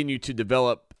continue to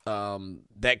develop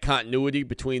that continuity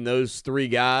between those three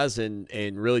guys and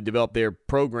really develop their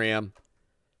program?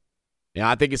 Yeah,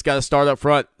 I think it's got to start up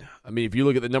front. I mean, if you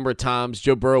look at the number of times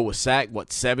Joe Burrow was sacked,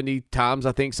 70 times,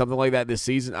 I think, something like that this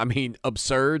season. I mean,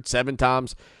 absurd. 7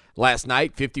 times last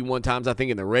night, 51 times, I think,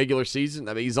 in the regular season.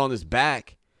 I mean, he's on his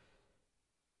back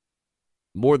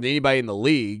more than anybody in the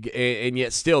league, and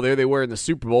yet still there they were in the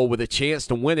Super Bowl with a chance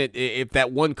to win it. If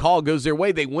that one call goes their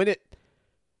way, they win it.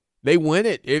 They win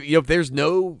it. If there's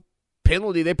no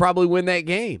penalty, they probably win that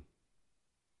game,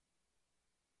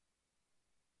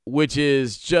 which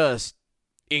is just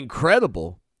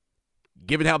incredible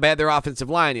given how bad their offensive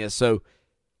line is. So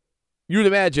you would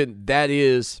imagine that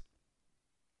is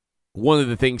one of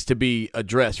the things to be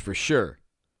addressed for sure.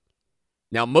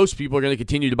 Now, most people are going to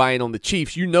continue to buy in on the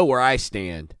Chiefs. You know where I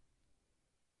stand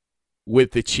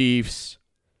with the Chiefs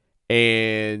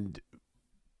and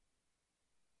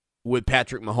with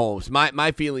Patrick Mahomes.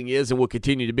 My feeling is, and will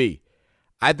continue to be,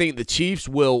 I think the Chiefs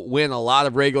will win a lot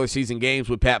of regular season games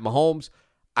with Pat Mahomes.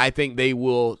 I think they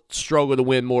will struggle to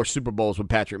win more Super Bowls with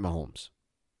Patrick Mahomes.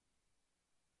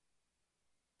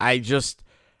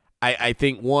 I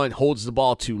think one holds the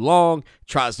ball too long,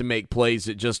 tries to make plays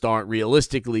that just aren't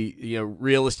realistic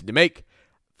to make.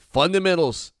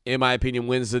 Fundamentals, in my opinion,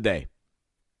 wins the day.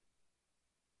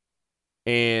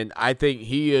 And I think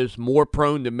he is more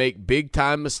prone to make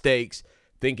big-time mistakes,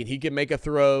 thinking he can make a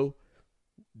throw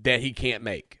that he can't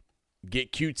make.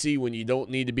 Get cutesy when you don't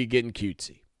need to be getting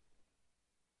cutesy.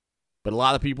 But a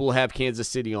lot of people have Kansas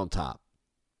City on top.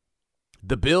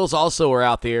 The Bills also are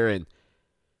out there, and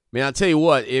man, I'll tell you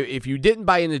what, if you didn't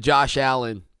buy into Josh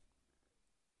Allen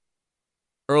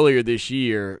earlier this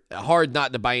year, hard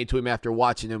not to buy into him after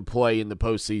watching him play in the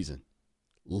postseason.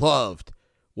 Loved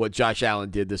what Josh Allen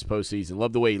did this postseason.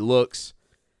 Loved the way he looks.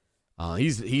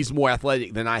 He's more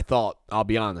athletic than I thought, I'll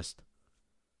be honest.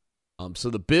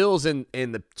 So the Bills and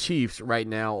the Chiefs right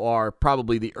now are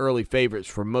probably the early favorites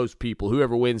for most people,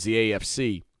 whoever wins the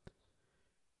AFC.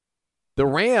 The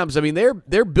Rams, I mean,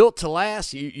 they're built to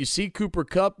last. You see Cooper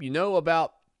Kupp, you know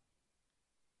about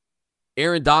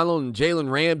Aaron Donald and Jalen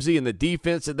Ramsey and the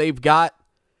defense that they've got.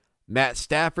 Matt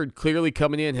Stafford clearly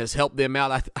coming in has helped them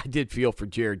out. I did feel for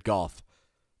Jared Goff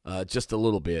just a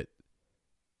little bit,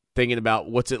 thinking about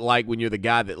what's it like when you're the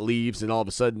guy that leaves and all of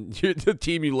a sudden the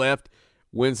team you left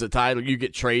wins the title. You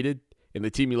get traded and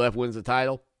the team you left wins the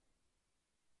title.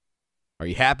 Are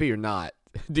you happy or not?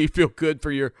 Do you feel good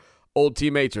for your old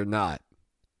teammates or not?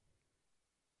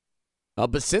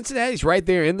 But Cincinnati's right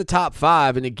there in the top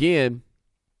 5. And again,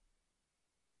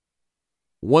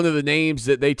 one of the names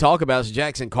that they talk about is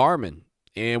Jackson Carman.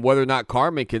 And whether or not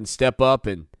Carman can step up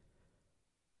and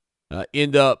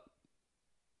end up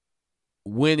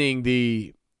winning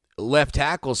the left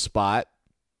tackle spot.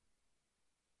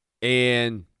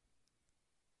 And,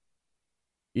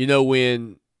 you know,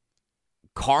 when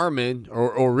Carman,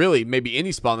 or really maybe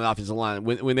any spot on the offensive line,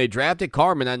 when they drafted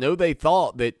Carman, I know they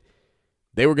thought that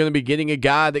they were going to be getting a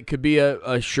guy that could be a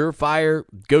surefire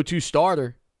go-to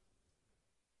starter.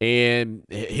 And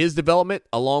his development,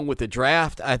 along with the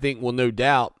draft, I think will no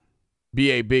doubt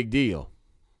be a big deal.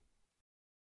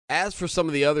 As for some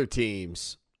of the other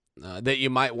teams that you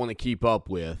might want to keep up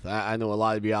with, I know a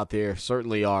lot of you out there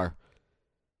certainly are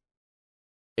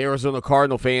Arizona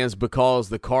Cardinal fans, because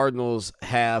the Cardinals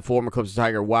have former Clemson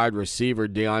Tiger wide receiver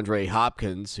DeAndre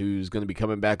Hopkins, who's going to be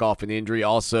coming back off an injury.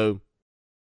 Also,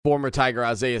 former Tiger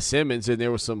Isaiah Simmons, and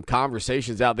there were some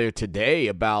conversations out there today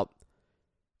about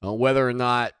whether or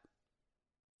not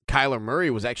Kyler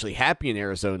Murray was actually happy in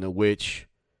Arizona, which,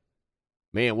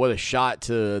 man, what a shot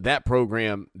to that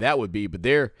program that would be. But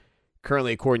they're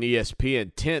currently, according to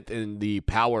ESPN, 10th in the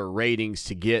power ratings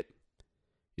to get,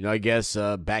 I guess,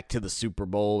 back to the Super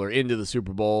Bowl or into the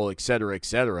Super Bowl, et cetera, et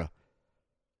cetera.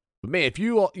 But, man, if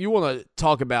you want to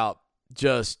talk about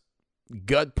just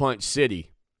gut punch city,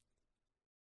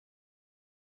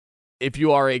 if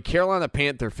you are a Carolina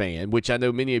Panther fan, which I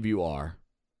know many of you are,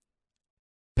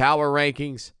 power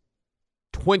rankings,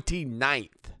 29th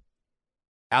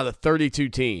out of 32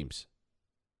 teams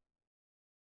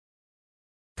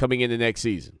coming into next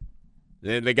season.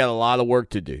 And they got a lot of work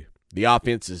to do. The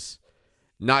offense is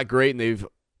not great, and they've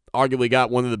arguably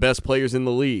got one of the best players in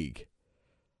the league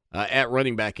at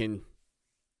running back in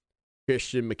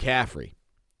Christian McCaffrey.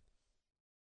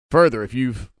 Further, if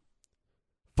you've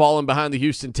fallen behind the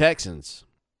Houston Texans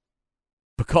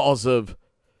because of,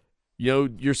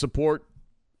 your support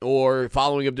or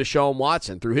following of Deshaun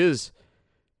Watson through his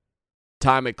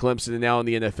time at Clemson and now in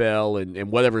the NFL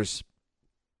and whatever's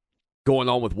going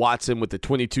on with Watson with the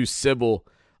 22 civil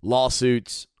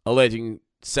lawsuits alleging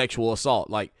sexual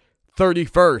assault. Like,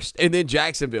 31st. And then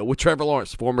Jacksonville with Trevor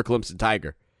Lawrence, former Clemson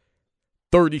Tiger,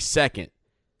 32nd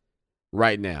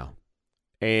right now.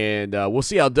 And we'll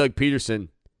see how Doug Peterson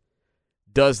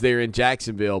does there in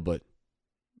Jacksonville, but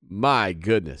my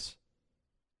goodness.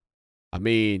 I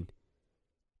mean,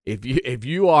 if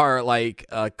you are like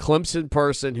a Clemson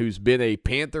person who's been a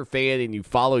Panther fan and you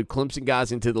followed Clemson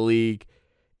guys into the league,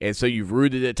 and so you've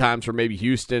rooted at times for maybe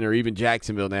Houston or even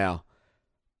Jacksonville now,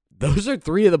 those are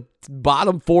 3 of the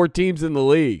bottom 4 teams in the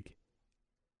league.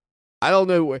 I don't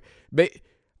know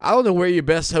where your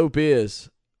best hope is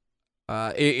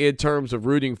in terms of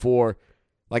rooting for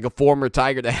like a former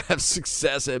Tiger to have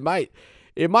success. It might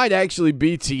actually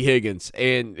be T. Higgins,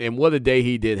 and what a day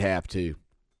he did have too.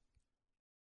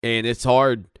 And it's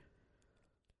hard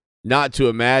not to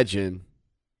imagine.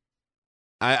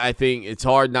 I think it's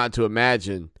hard not to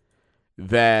imagine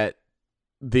that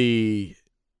the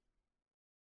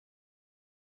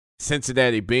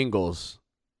Cincinnati Bengals,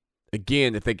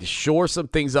 again, if they can shore some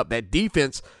things up, that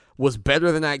defense was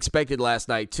better than I expected last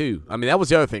night too. I mean, that was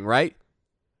the other thing, right?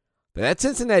 That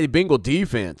Cincinnati Bengal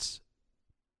defense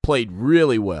played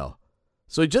really well.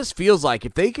 So it just feels like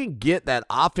if they can get that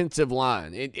offensive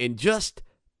line and just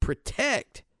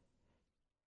protect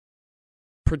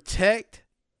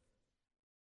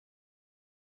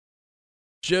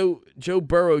Joe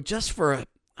Burrow just for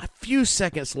a few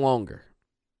seconds longer.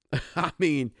 I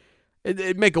mean,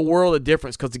 it'd make a world of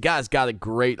difference because the guy's got a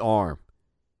great arm.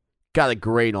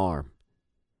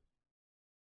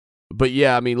 But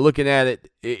yeah, I mean, looking at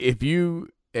it, if you,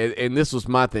 and this was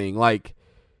my thing, like,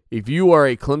 if you are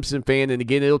a Clemson fan, and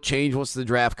again, it'll change once the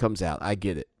draft comes out. I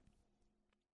get it.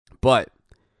 But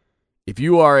if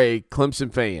you are a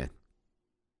Clemson fan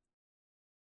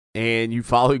and you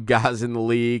follow guys in the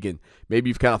league and maybe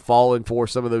you've kind of fallen for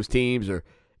some of those teams or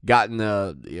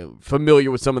gotten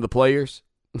familiar with some of the players,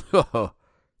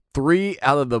 3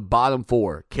 out of the bottom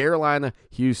 4, Carolina,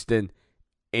 Houston,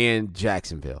 and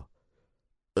Jacksonville.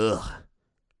 Ugh,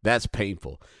 that's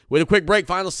painful. With a quick break,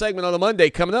 final segment on a Monday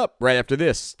coming up right after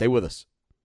this. Stay with us.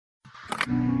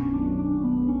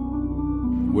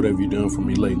 What have you done for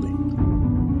me lately?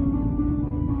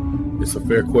 It's a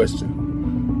fair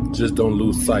question. Just don't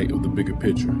lose sight of the bigger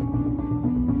picture.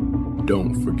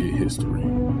 Don't forget history.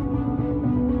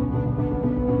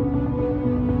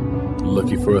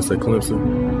 Lucky for us at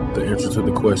Clemson, the answer to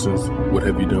the questions, what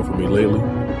have you done for me lately,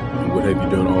 and what have you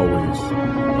done always,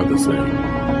 are the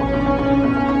same.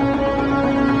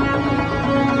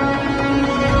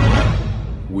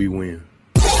 We win.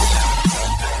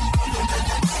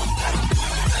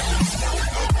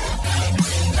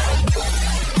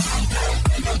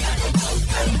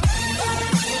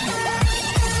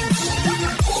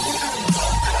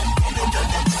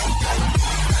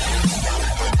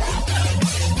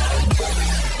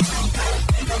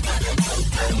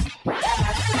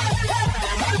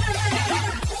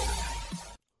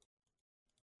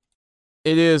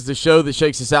 It is the show that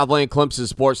shakes the Southland. Clemson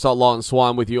Sports Talk. Lawton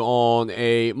Swan with you on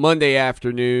a Monday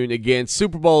afternoon. Again,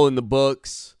 Super Bowl in the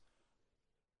books.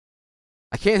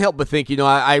 I can't help but think,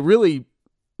 I really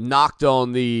knocked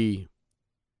on the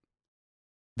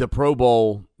Pro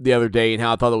Bowl the other day and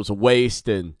how I thought it was a waste.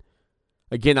 And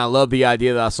again, I love the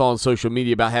idea that I saw on social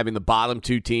media about having the bottom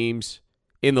 2 teams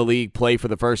in the league play for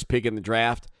the first pick in the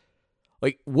draft.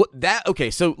 Like what that? Okay,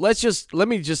 so let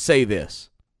me just say this.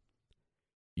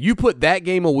 You put that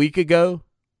game a week ago,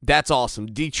 that's awesome.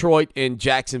 Detroit and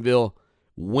Jacksonville,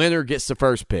 winner gets the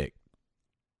first pick.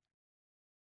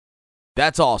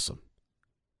 That's awesome.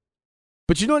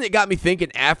 But you know what it got me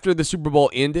thinking after the Super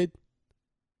Bowl ended?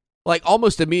 Like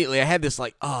almost immediately, I had this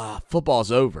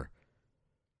football's over.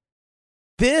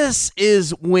 This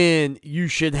is when you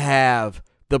should have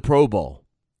the Pro Bowl.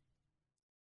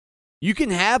 You can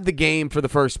have the game for the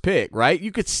first pick, right?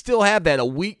 You could still have that a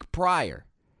week prior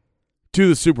to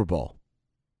the Super Bowl.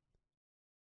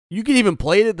 You could even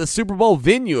play it at the Super Bowl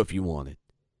venue if you wanted.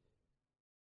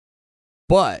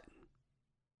 But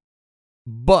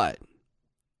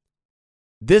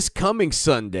this coming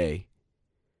Sunday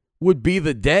would be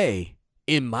the day,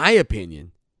 in my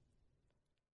opinion,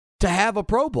 to have a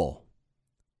Pro Bowl.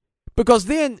 Because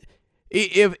then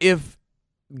if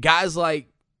guys like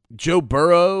Joe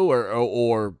Burrow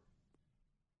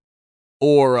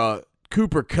or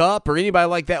Cooper Kupp or anybody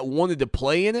like that wanted to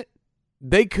play in it,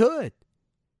 they could.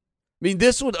 I mean,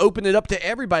 this would open it up to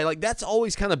everybody. Like, that's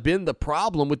always kind of been the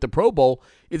problem with the Pro Bowl,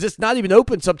 is it's not even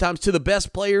open sometimes to the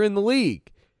best player in the league.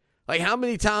 Like, how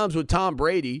many times would Tom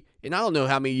Brady, and I don't know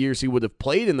how many years he would have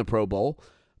played in the Pro Bowl,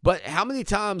 but how many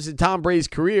times in Tom Brady's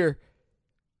career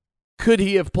could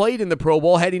he have played in the Pro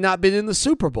Bowl had he not been in the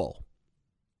Super Bowl?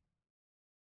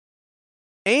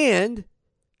 And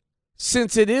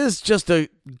since it is just a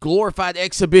glorified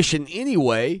exhibition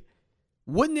anyway,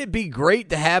 wouldn't it be great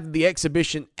to have the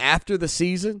exhibition after the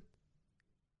season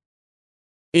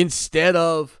instead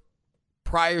of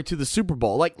prior to the Super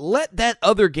Bowl? Like, let that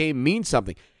other game mean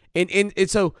something. And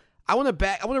so I want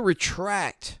to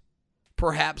retract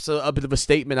perhaps a bit of a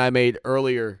statement I made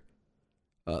earlier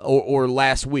or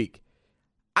last week.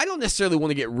 I don't necessarily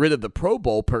want to get rid of the Pro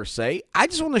Bowl per se. I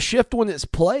just want to shift when it's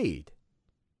played.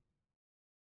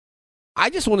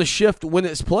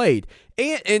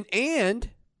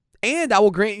 And I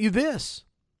will grant you this.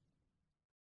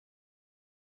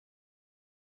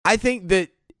 I think that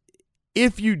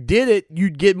if you did it,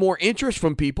 you'd get more interest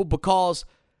from people because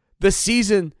the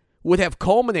season would have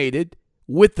culminated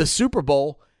with the Super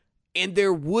Bowl and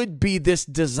there would be this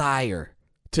desire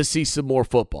to see some more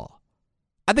football.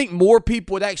 I think more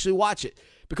people would actually watch it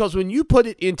because when you put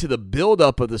it into the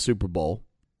buildup of the Super Bowl,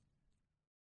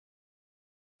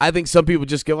 I think some people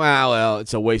just go, well,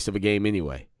 it's a waste of a game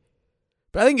anyway.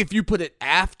 But I think if you put it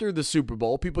after the Super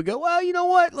Bowl, people go, well, you know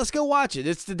what? Let's go watch it.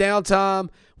 It's the downtime.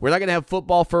 We're not going to have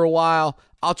football for a while.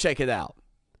 I'll check it out.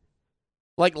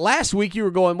 Like last week, you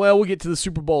were going, well, we'll get to the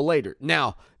Super Bowl later.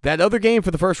 Now, that other game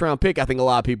for the first round pick, I think a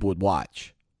lot of people would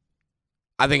watch.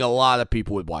 I think a lot of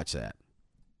people would watch that.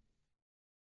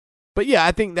 But yeah,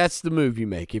 I think that's the move you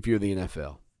make if you're the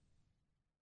NFL.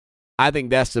 I think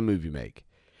that's the move you make.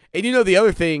 And you know, the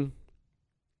other thing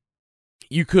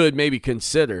you could maybe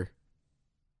consider,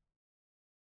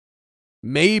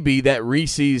 maybe that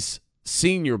Reese's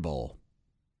Senior Bowl.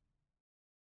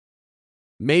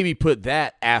 Maybe put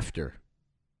that after.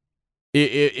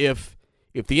 If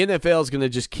the NFL is going to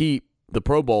just keep the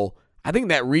Pro Bowl, I think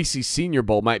that Reese's Senior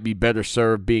Bowl might be better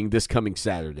served being this coming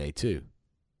Saturday too.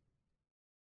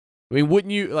 I mean,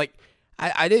 wouldn't you, like,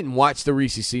 I didn't watch the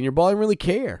Reese's Senior Bowl. I didn't really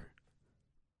care.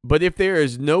 But if there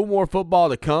is no more football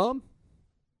to come,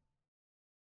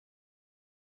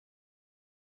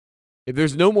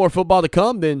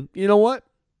 then you know what?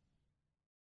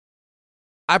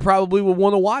 I probably would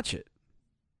want to watch it.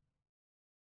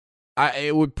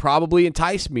 It would probably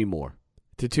entice me more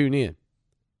to tune in.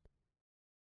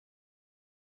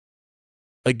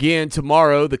 Again,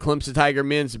 tomorrow, the Clemson Tiger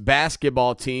men's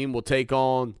basketball team will take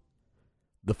on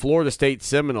the Florida State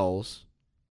Seminoles.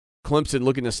 Clemson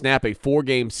looking to snap a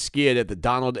 4-game skid at the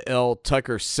Donald L.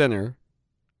 Tucker Center.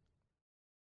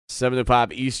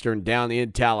 7:05 Eastern down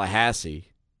in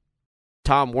Tallahassee.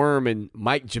 Tom Worm and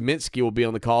Mike Jaminski will be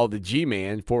on the call of the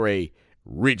G-Man for a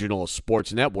regional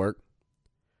sports network.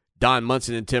 Don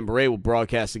Munson and Tim Bray will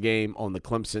broadcast the game on the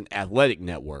Clemson Athletic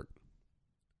Network.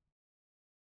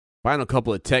 Final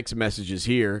couple of text messages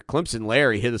here. Clemson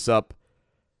Larry hit us up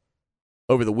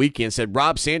over the weekend, said,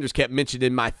 Rob Sanders kept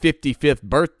mentioning my 55th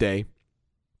birthday.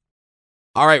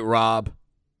 All right, Rob.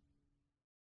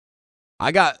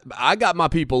 I got my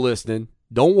people listening.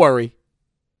 Don't worry.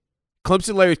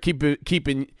 Clemson Larry's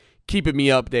keeping me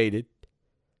updated.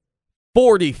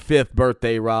 45th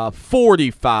birthday, Rob.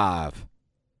 45.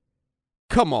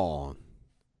 Come on.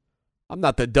 I'm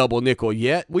not the double nickel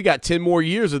yet. We got 10 more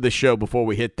years of the show before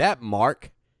we hit that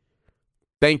mark.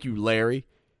 Thank you, Larry.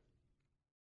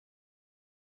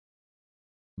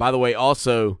 By the way,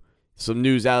 also some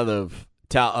news out of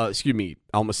I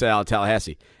almost said out of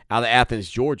Tallahassee, out of Athens,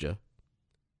 Georgia.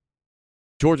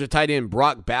 Georgia tight end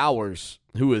Brock Bowers,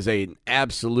 who is an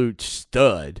absolute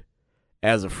stud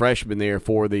as a freshman there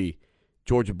for the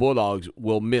Georgia Bulldogs,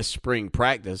 will miss spring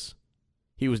practice.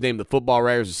 He was named the Football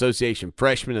Writers Association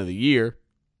Freshman of the Year,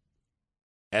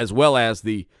 as well as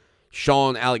the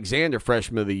Sean Alexander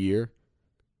Freshman of the Year.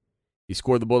 He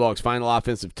scored the Bulldogs' final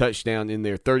offensive touchdown in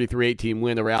their 33-18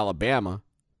 win over Alabama.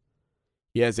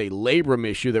 He has a labrum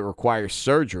issue that requires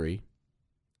surgery,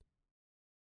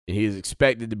 and he is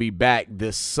expected to be back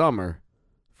this summer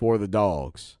for the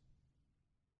Dogs.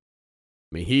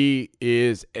 I mean, he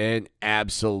is an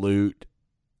absolute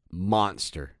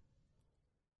monster.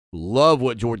 Love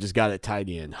what Georgia's got at tight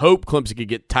end. Hope Clemson could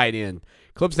get tight end.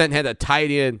 Clemson hasn't had a tight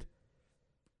end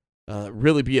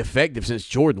really be effective since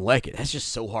Jordan Leckett. That's just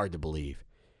so hard to believe.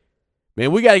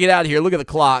 Man, we got to get out of here. Look at the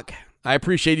clock. I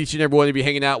appreciate each and every one of you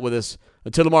hanging out with us.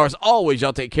 Until tomorrow, as always,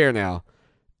 y'all take care now.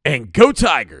 And go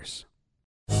Tigers!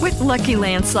 With Lucky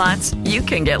Land Slots, you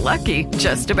can get lucky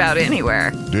just about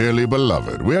anywhere. Dearly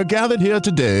beloved, we are gathered here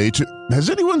today to... Has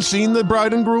anyone seen the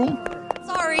bride and groom?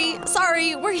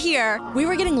 Sorry, we're here. We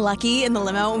were getting lucky in the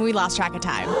limo and we lost track of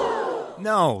time.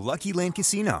 No, Lucky Land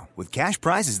Casino, with cash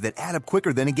prizes that add up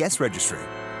quicker than a guest registry.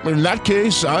 In that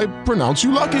case, I pronounce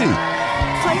you lucky.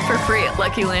 Play for free at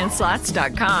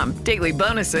LuckyLandSlots.com. Daily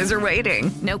bonuses are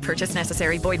waiting. No purchase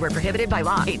necessary. Void where prohibited by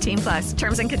law. 18+.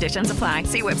 Terms and conditions apply.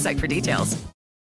 See website for details.